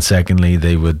 and secondly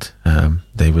they would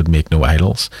make no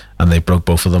idols, and they broke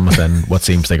both of them within what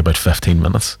seems like about 15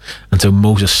 minutes. And so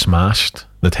Moses smashed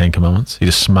the 10 Commandments. He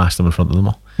just smashed them in front of them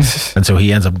all. And so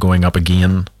he ends up going up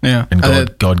again,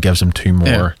 and God gives him 2 more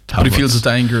tablets. But he feels his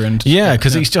anger and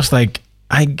because he's just like,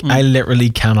 I literally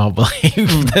cannot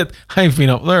believe that I've been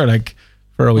up there like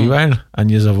for a wee while and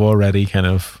you've already kind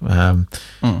of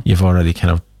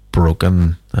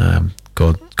broken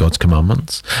God's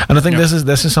commandments. And I think this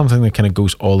is something that kind of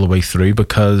goes all the way through,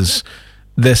 because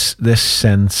this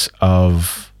sense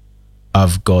of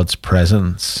God's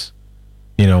presence,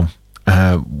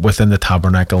 within the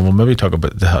tabernacle. We'll maybe talk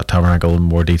about the tabernacle in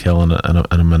more detail in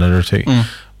a minute or two.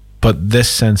 But this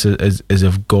sense is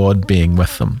of God being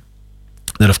with them.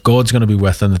 That if God's going to be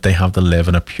with them, that they have to live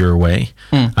in a pure way.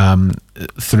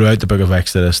 Throughout the book of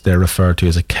Exodus, they're referred to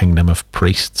as a kingdom of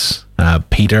priests.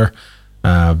 Peter,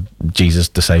 Jesus'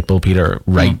 disciple Peter,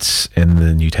 writes in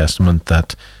the New Testament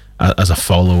that as a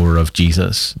follower of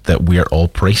Jesus, that we are all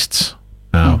priests.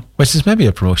 Which is maybe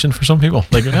a promotion for some people.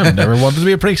 Like, I've never wanted to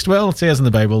be a priest. Well, it says in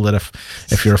the Bible that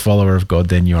if you're a follower of God,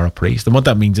 then you're a priest. And what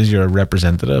that means is you're a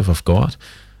representative of God.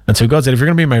 And so God said, if you're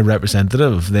going to be my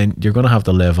representative, then you're going to have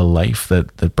to live a life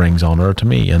that brings honor to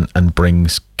me and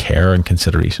brings care and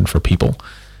consideration for people.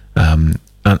 And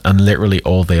literally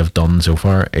all they have done so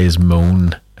far is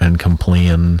moan and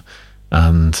complain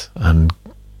and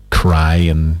cry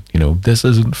and, this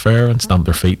isn't fair, and stamp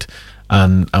their feet.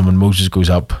 And when Moses goes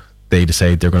up, they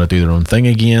decide they're going to do their own thing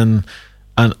again.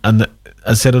 And as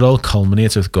I said, it all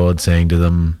culminates with God saying to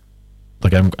them,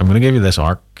 like, I'm going to give you this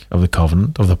ark of the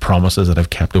covenant, of the promises that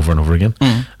I've kept over and over again.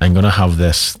 I'm going to have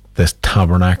this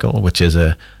tabernacle, which is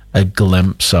a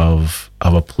glimpse of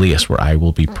a place where I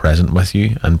will be present with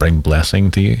you and bring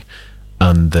blessing to you,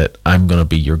 and that I'm going to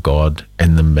be your God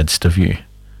in the midst of you.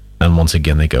 And once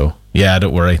again they go, yeah,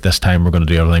 don't worry, this time we're going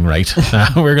to do everything right.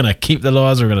 We're going to keep the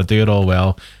laws, we're going to do it all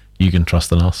well. You can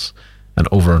trust in us. And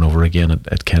over again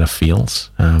it kind of feels.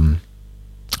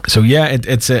 So yeah,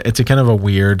 it's a kind of a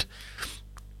weird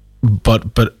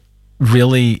but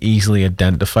really easily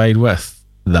identified with,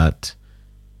 that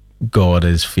God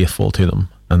is faithful to them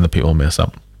and the people mess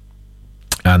up.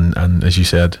 And as you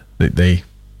said, they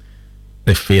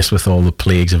face with all the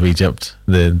plagues of Egypt,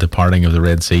 the parting of the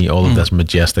Red Sea, all of this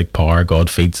majestic power. God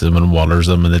feeds them and waters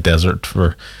them in the desert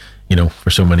for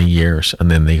so many years, and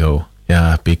then they go,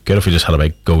 yeah, it'd be good if we just had a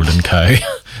big golden cow.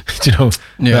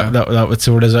 That would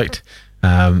sort us out.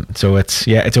 So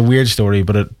it's a weird story,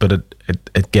 but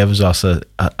it gives us a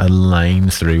line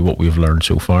through what we've learned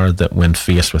so far, that when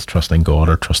faced with trusting God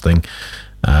or trusting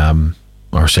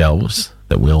ourselves,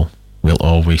 that we'll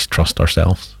always trust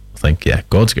ourselves. Think, yeah,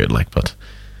 God's good, but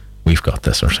we've got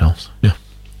this ourselves. Yeah,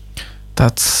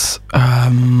 that's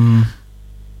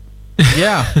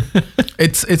yeah.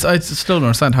 It's I still don't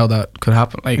understand how that could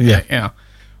happen.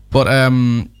 But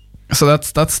so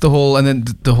that's the whole, and then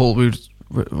the whole we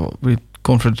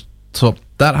going for it. So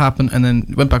that happened, and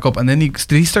then went back up, and then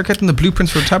did he start getting the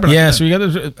blueprints for the tabernacle? Yeah, so we got.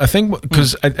 I think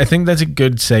because I think that's a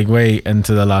good segue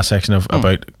into the last section of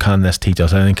about can this teach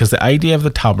us anything? Because the idea of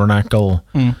the tabernacle.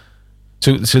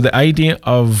 So the idea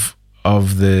of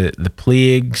the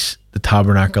plagues, the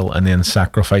tabernacle, and then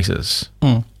sacrifices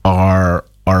are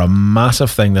a massive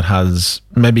thing that has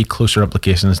maybe closer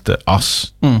implications to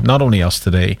us, not only us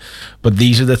today, but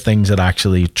these are the things that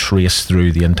actually trace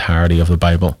through the entirety of the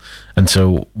Bible. And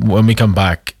so when we come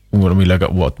back, when we look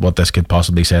at what this could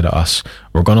possibly say to us,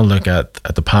 we're going to look at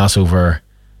the Passover,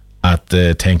 at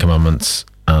the Ten Commandments,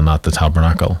 and at the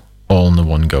tabernacle, all in the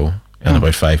one go. In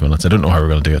about 5 minutes. I don't know how we're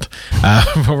going to do it,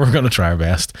 but we're going to try our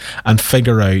best and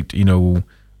figure out,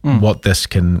 what this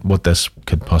could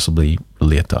possibly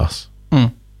relate to us. Is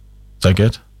that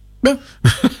good? Yeah.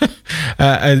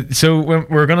 So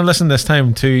we're going to listen this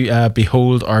time to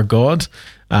 "Behold Our God"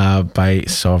 by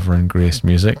Sovereign Grace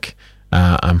Music.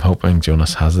 I'm hoping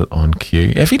Jonas has it on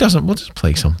cue. If he doesn't, we'll just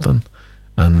play something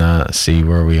and see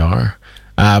where we are.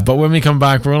 But when we come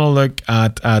back, we're going to look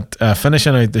at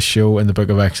finishing out the show in the book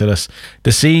of Exodus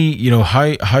to see,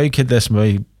 how could this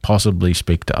may possibly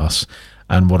speak to us,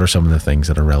 and what are some of the things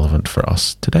that are relevant for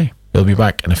us today. We'll be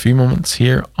back in a few moments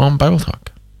here on Bible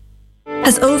Talk.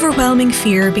 Has overwhelming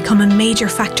fear become a major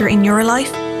factor in your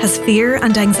life? Has fear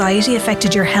and anxiety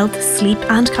affected your health, sleep,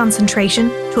 and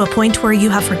concentration to a point where you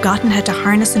have forgotten how to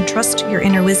harness and trust your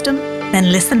inner wisdom?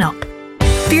 Then listen up.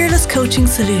 Fearless Coaching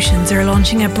Solutions are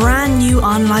launching a brand new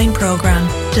online program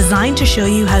designed to show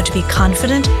you how to be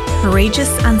confident,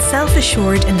 courageous, and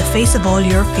self-assured in the face of all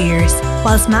your fears,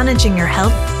 whilst managing your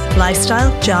health,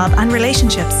 lifestyle, job, and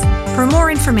relationships. For more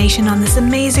information on this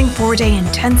amazing 4-day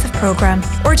intensive program,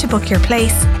 or to book your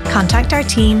place, contact our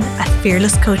team at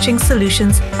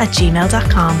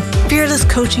fearlesscoachingsolutions@gmail.com. Fearless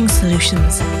Coaching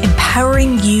Solutions,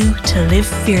 empowering you to live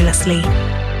fearlessly.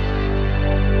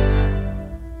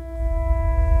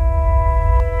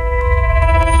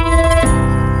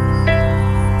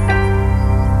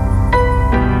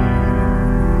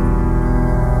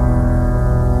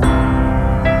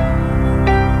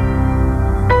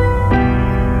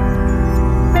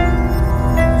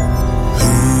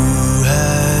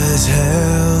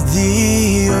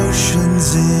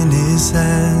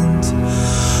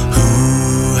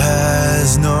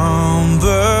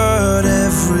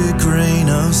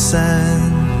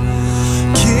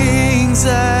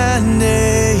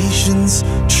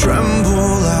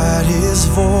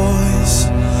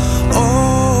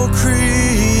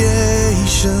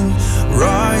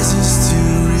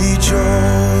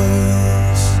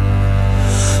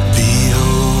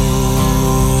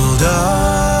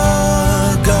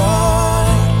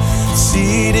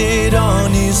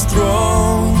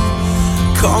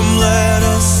 Come let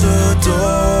us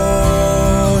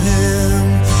adore Him.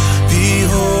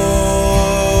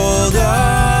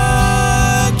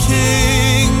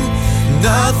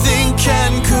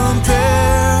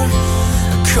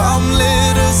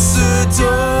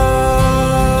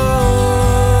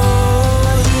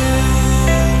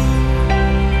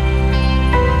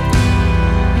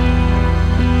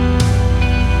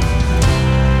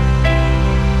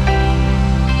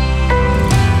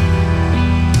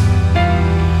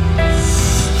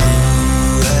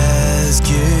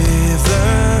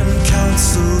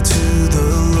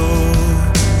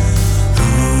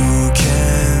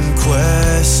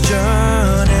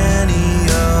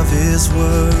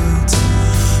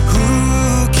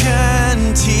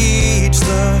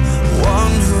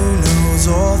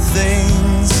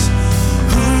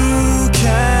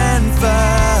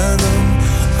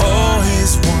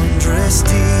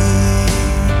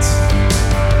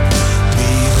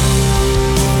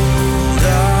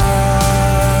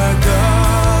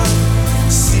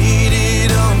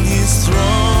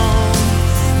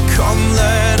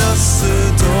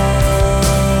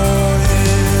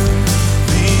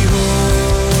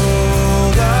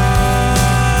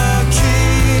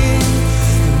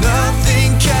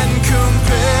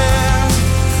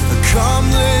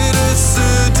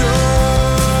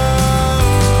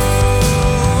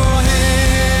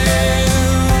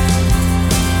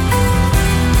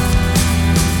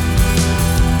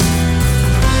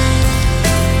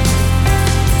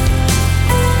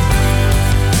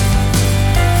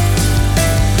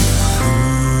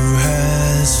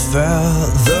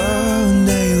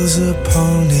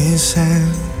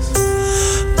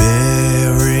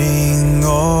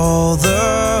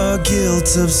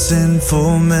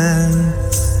 sinful men.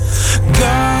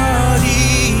 God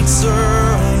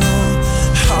eternal,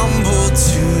 humble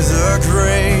to the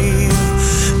grave.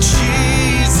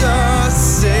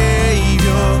 Jesus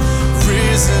Savior,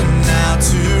 risen now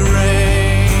to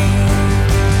reign.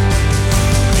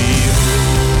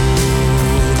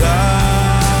 Behold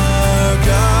our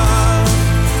God,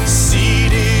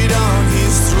 seated on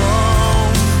his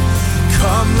throne.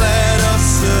 Come, let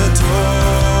us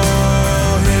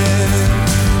adore him.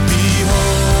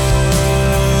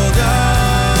 Behold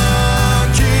our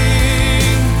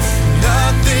King,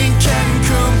 nothing can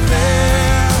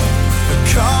compare.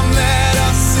 Come, let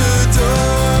us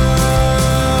adore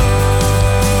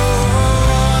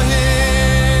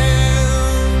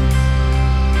him.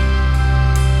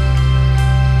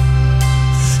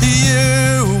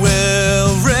 You will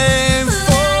reign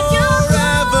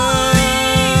forever.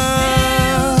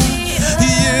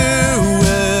 You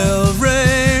will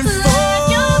reign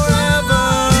forever. You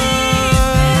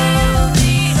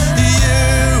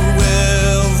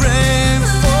will reign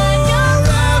forever. You will reign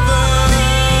forever.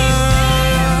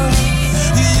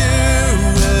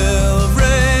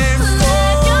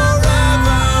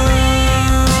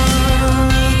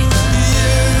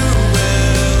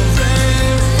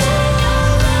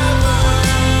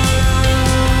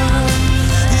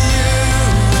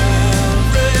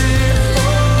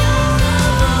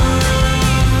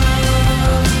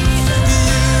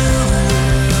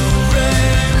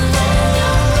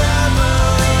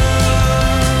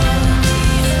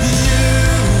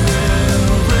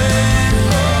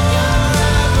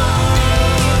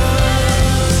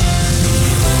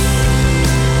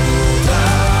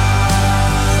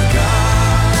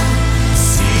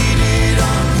 Seated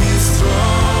on his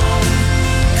throne,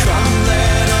 come,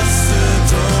 let us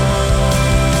adore him.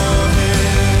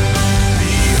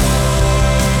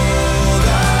 Behold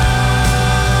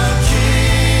our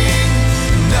King,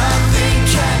 nothing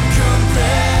can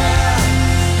compare.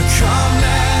 Come,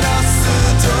 let us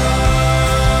adore.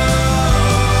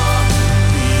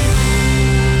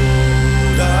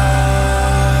 Behold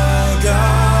our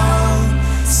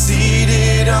God,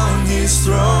 seated on his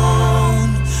throne.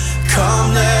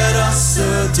 Come, let us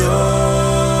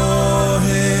adore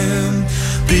him.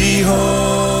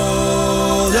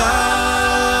 Behold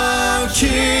our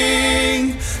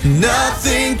King,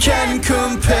 nothing can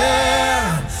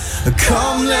compare.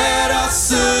 Come, let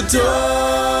us adore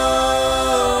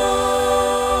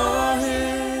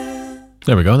him.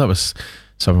 There we go. That was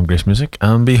Sovereign Grace Music.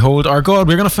 And behold our God.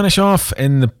 We're going to finish off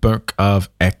in the book of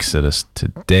Exodus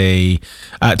today,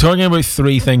 talking about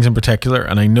three things in particular.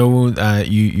 And I know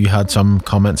you had some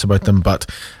comments about them, but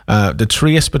the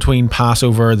trace between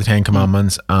Passover, the Ten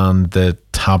Commandments, and the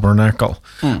tabernacle.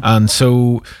 And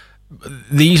so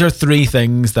these are three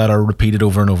things that are repeated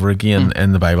over and over again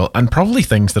in the Bible, and probably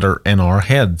things that are in our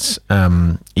heads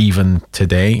even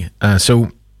today.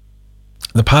 So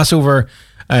the Passover,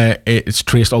 it's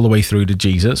traced all the way through to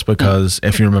Jesus, because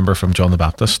if you remember from John the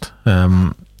Baptist,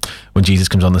 when Jesus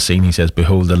comes on the scene, he says,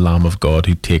 "Behold the Lamb of God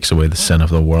who takes away the sin of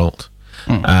the world."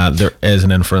 There is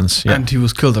an inference. And he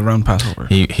was killed around Passover.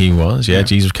 He was,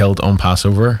 Jesus was killed on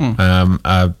Passover,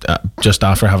 just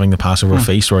after having the Passover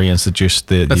feast where he introduced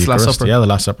the Eucharist. Last Supper. Yeah, the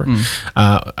Last Supper.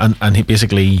 And he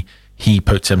basically, he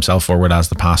puts himself forward as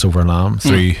the Passover lamb,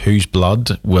 through whose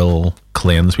blood will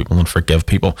cleanse people and forgive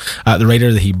people. The writer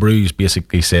of the Hebrews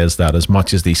basically says that as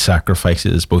much as these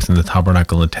sacrifices, both in the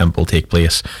tabernacle and the temple, take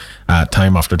place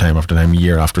time after time after time,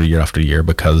 year after year after year,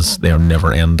 because they are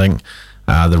never ending,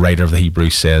 the writer of the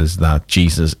Hebrews says that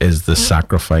Jesus is the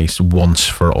sacrifice once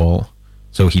for all.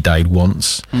 So he died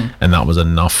once, and that was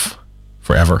enough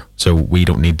forever. So we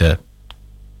don't need to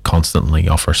constantly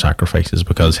offer sacrifices,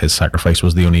 because his sacrifice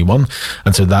was the only one.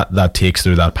 And so that takes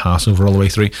through that Passover all the way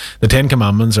through. The Ten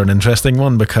Commandments are an interesting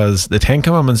one, because the Ten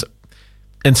Commandments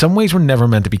in some ways were never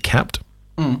meant to be kept.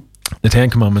 The Ten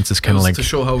Commandments is kind of like to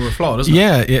show how we're flawed, isn't it?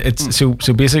 Yeah, it's so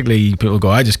basically people go,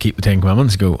 I just keep the Ten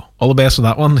Commandments. Go, all the best with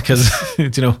that one, because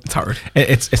it's hard.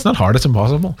 It's not hard. It's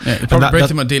impossible. Yeah, it probably breaks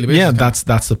them on a daily basis. Yeah,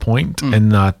 that's the point. In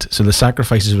that, so the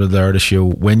sacrifices were there to show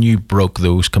when you broke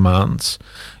those commands,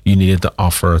 you needed to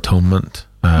offer atonement,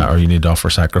 or you needed to offer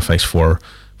sacrifice for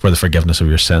the forgiveness of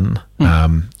your sin.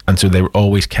 And so they were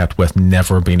always kept with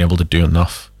never being able to do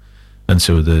enough. And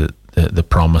so the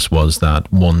promise was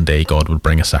that one day God would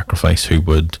bring a sacrifice who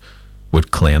would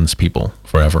cleanse people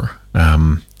forever.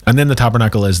 And then the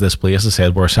tabernacle is this place, as I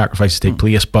said, where sacrifices take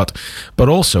place, but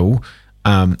also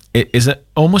it is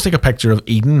almost like a picture of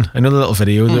Eden. I know the little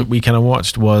video that we kind of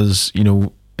watched was,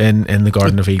 in the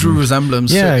Garden of Eden. Drew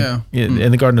resemblance. Yeah.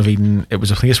 In the Garden of Eden, it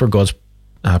was a place where God's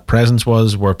presence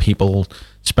was, where people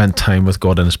spent time with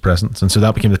God in his presence. And so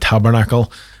that became the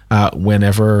tabernacle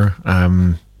whenever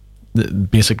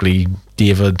basically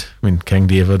King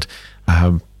David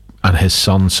and his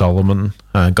son Solomon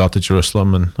got to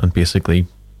Jerusalem and basically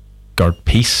guard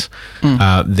peace.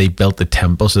 They built the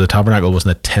temple, so the tabernacle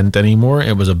wasn't a tent anymore.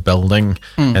 It was a building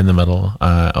in the middle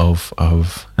of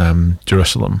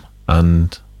Jerusalem,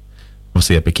 and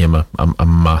obviously it became a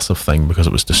massive thing because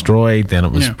it was destroyed. Then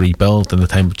it was rebuilt in the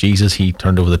time of Jesus. He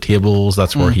turned over the tables.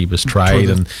 That's where he was tried,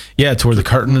 tore the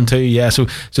curtain in two. So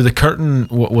the curtain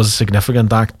was a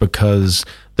significant act because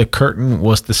the curtain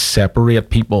was to separate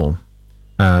people.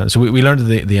 So we learned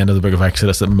at the end of the book of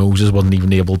Exodus that Moses wasn't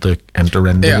even able to enter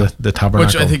into the tabernacle,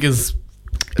 which I think is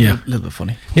a little bit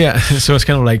funny. Yeah, so it's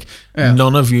kind of like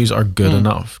none of yous are good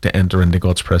enough to enter into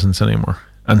God's presence anymore.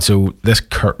 And so this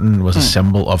curtain was a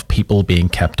symbol of people being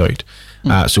kept out.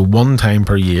 So one time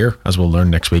per year, as we'll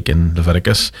learn next week in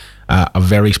Leviticus, a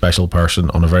very special person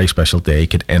on a very special day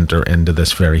could enter into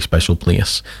this very special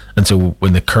place. And so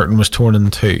when the curtain was torn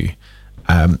in two,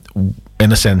 in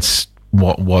a sense,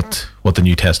 what the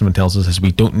New Testament tells us is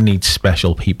we don't need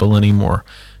special people anymore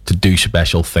to do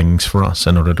special things for us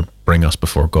in order to bring us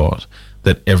before God.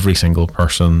 That every single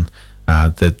person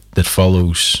that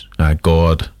follows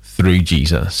God through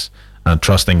Jesus and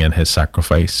trusting in his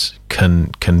sacrifice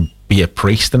can be a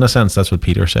priest in a sense. That's what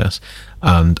Peter says,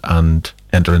 and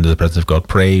enter into the presence of God,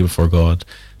 pray before God,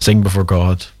 sing before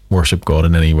God, worship God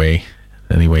in any way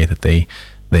that they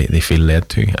feel led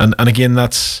to. And again,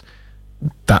 that's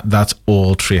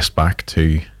all traced back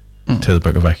to the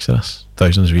book of Exodus,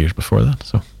 thousands of years before that.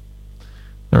 So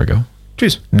there we go.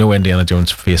 Jeez. No Indiana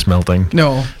Jones face melting.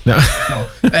 No.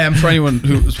 For anyone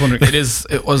who was wondering, what is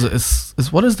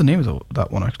the name of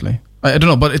that one actually? I don't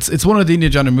know, but it's one of the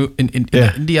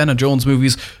Indiana Jones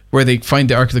movies where they find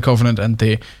the Ark of the Covenant and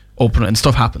they open it and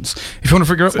stuff happens. If you want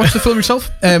to figure out, watch the film yourself.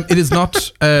 It is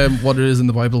not what it is in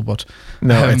the Bible, but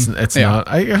no, it's not.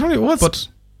 I don't know what's.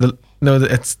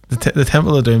 It's the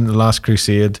Temple of Doom, the Last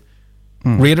Crusade,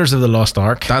 Raiders of the Lost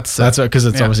Ark. That's because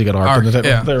it's obviously got Ark in the title.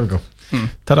 Yeah. There we go.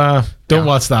 Ta-da! Don't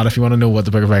watch that if you want to know what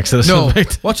the Book of Exodus is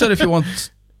about. Watch that if you want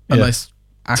a nice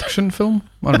action film.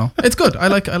 I don't know. It's good. I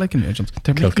like Indiana Jones.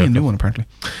 They're making a new one apparently.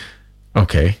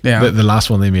 Okay. Yeah. The last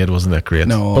one they made wasn't that great.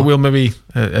 No. But we'll maybe.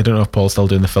 I don't know if Paul's still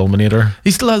doing the Filminator.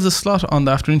 He still has a slot on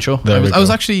the afternoon show. I was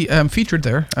actually featured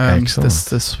there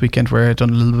this weekend where I done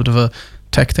a little bit of a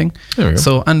tech thing. There we go.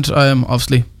 So and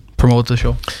obviously promote the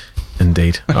show.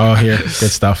 Indeed. Oh, here,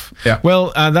 good stuff. Yeah.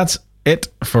 Well, that's it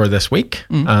for this week,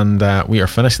 and we are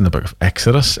finishing the book of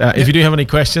Exodus. If you do have any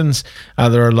questions,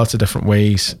 there are lots of different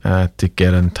ways to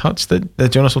get in touch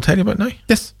that Jonas will tell you about now.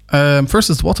 Yes. First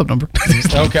is the WhatsApp number.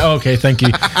 Okay, thank you.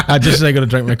 Just as I got to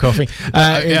drink my coffee.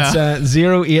 It's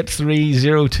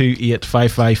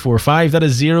 083-028-5545. That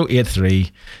is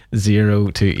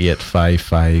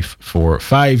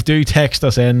 083-028-5545. Do text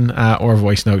us in or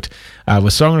voice note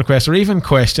with song requests or even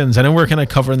questions. I know we're kind of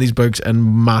covering these books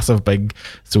in massive big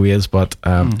swathes, but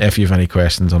if you have any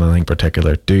questions on anything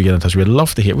particular, do get in touch. We'd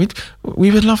love to hear.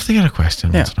 We would love to get a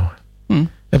question once in a while.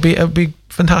 It'd be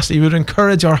fantastic. You would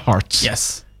encourage our hearts.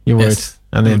 Yes. You would. Yes.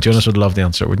 And then Jonas would love the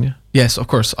answer, wouldn't you? Yes, of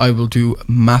course. I will do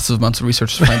massive amounts of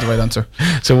research to find the right answer.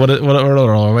 So what are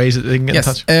other ways that they can get in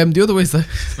touch? The other ways that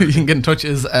you can get in touch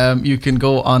is you can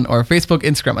go on our Facebook,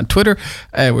 Instagram and Twitter,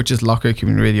 which is Loughrea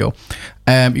Community Radio.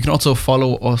 You can also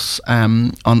follow us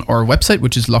on our website,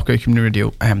 which is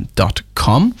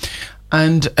loughreacommunityradio.com.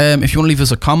 And if you want to leave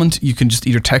us a comment, you can just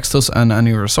either text us on any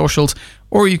of our socials,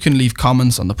 or you can leave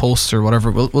comments on the posts or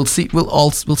whatever. We'll see.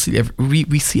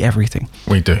 We see everything.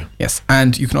 We do. Yes,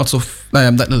 and you can also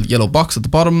that little yellow box at the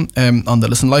bottom on the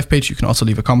Listen Live page. You can also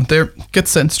leave a comment there. Get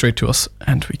sent straight to us,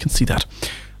 and we can see that.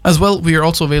 As well, we are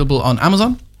also available on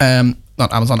Amazon.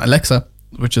 Not Amazon, Alexa,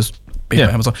 which is by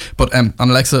Amazon, but on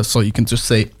Alexa. So you can just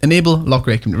say enable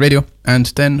Loughrea Community Radio, and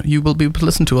then you will be able to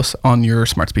listen to us on your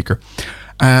smart speaker.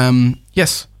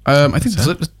 Yes. I think that's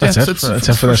it. That's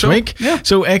it for this week. Yeah.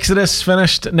 So Exodus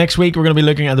finished. Next week we're going to be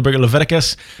looking at the book of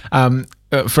Leviticus.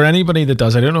 For anybody that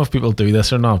does, I don't know if people do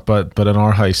this or not, but in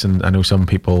our house, and I know some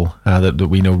people that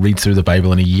we know read through the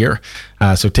Bible in a year.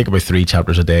 So take about 3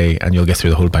 chapters a day, and you'll get through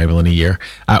the whole Bible in a year.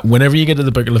 Whenever you get to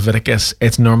the book of Leviticus,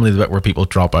 it's normally the bit where people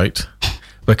drop out.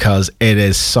 Because it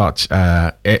is such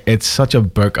a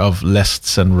book of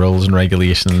lists and rules and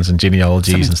regulations and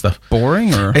genealogies and stuff.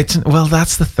 Boring, or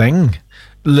that's the thing.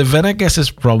 Leviticus is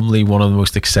probably one of the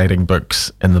most exciting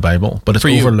books in the Bible, but it's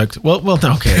overlooked. Well,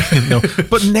 no, okay, no.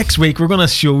 But next week we're going to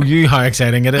show you how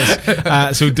exciting it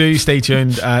is. So do stay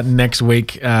tuned next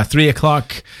week,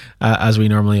 3:00, as we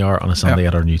normally are on a Sunday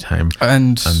at our new time.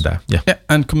 And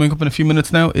coming up in a few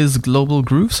minutes now is Global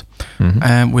Grooves,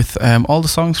 with all the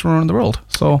songs from around the world.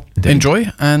 So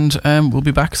enjoy, and we'll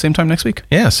be back same time next week.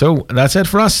 Yeah, so that's it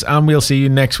for us, and we'll see you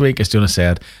next week. As Jonas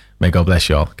said, may God bless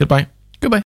you all. Goodbye. Goodbye.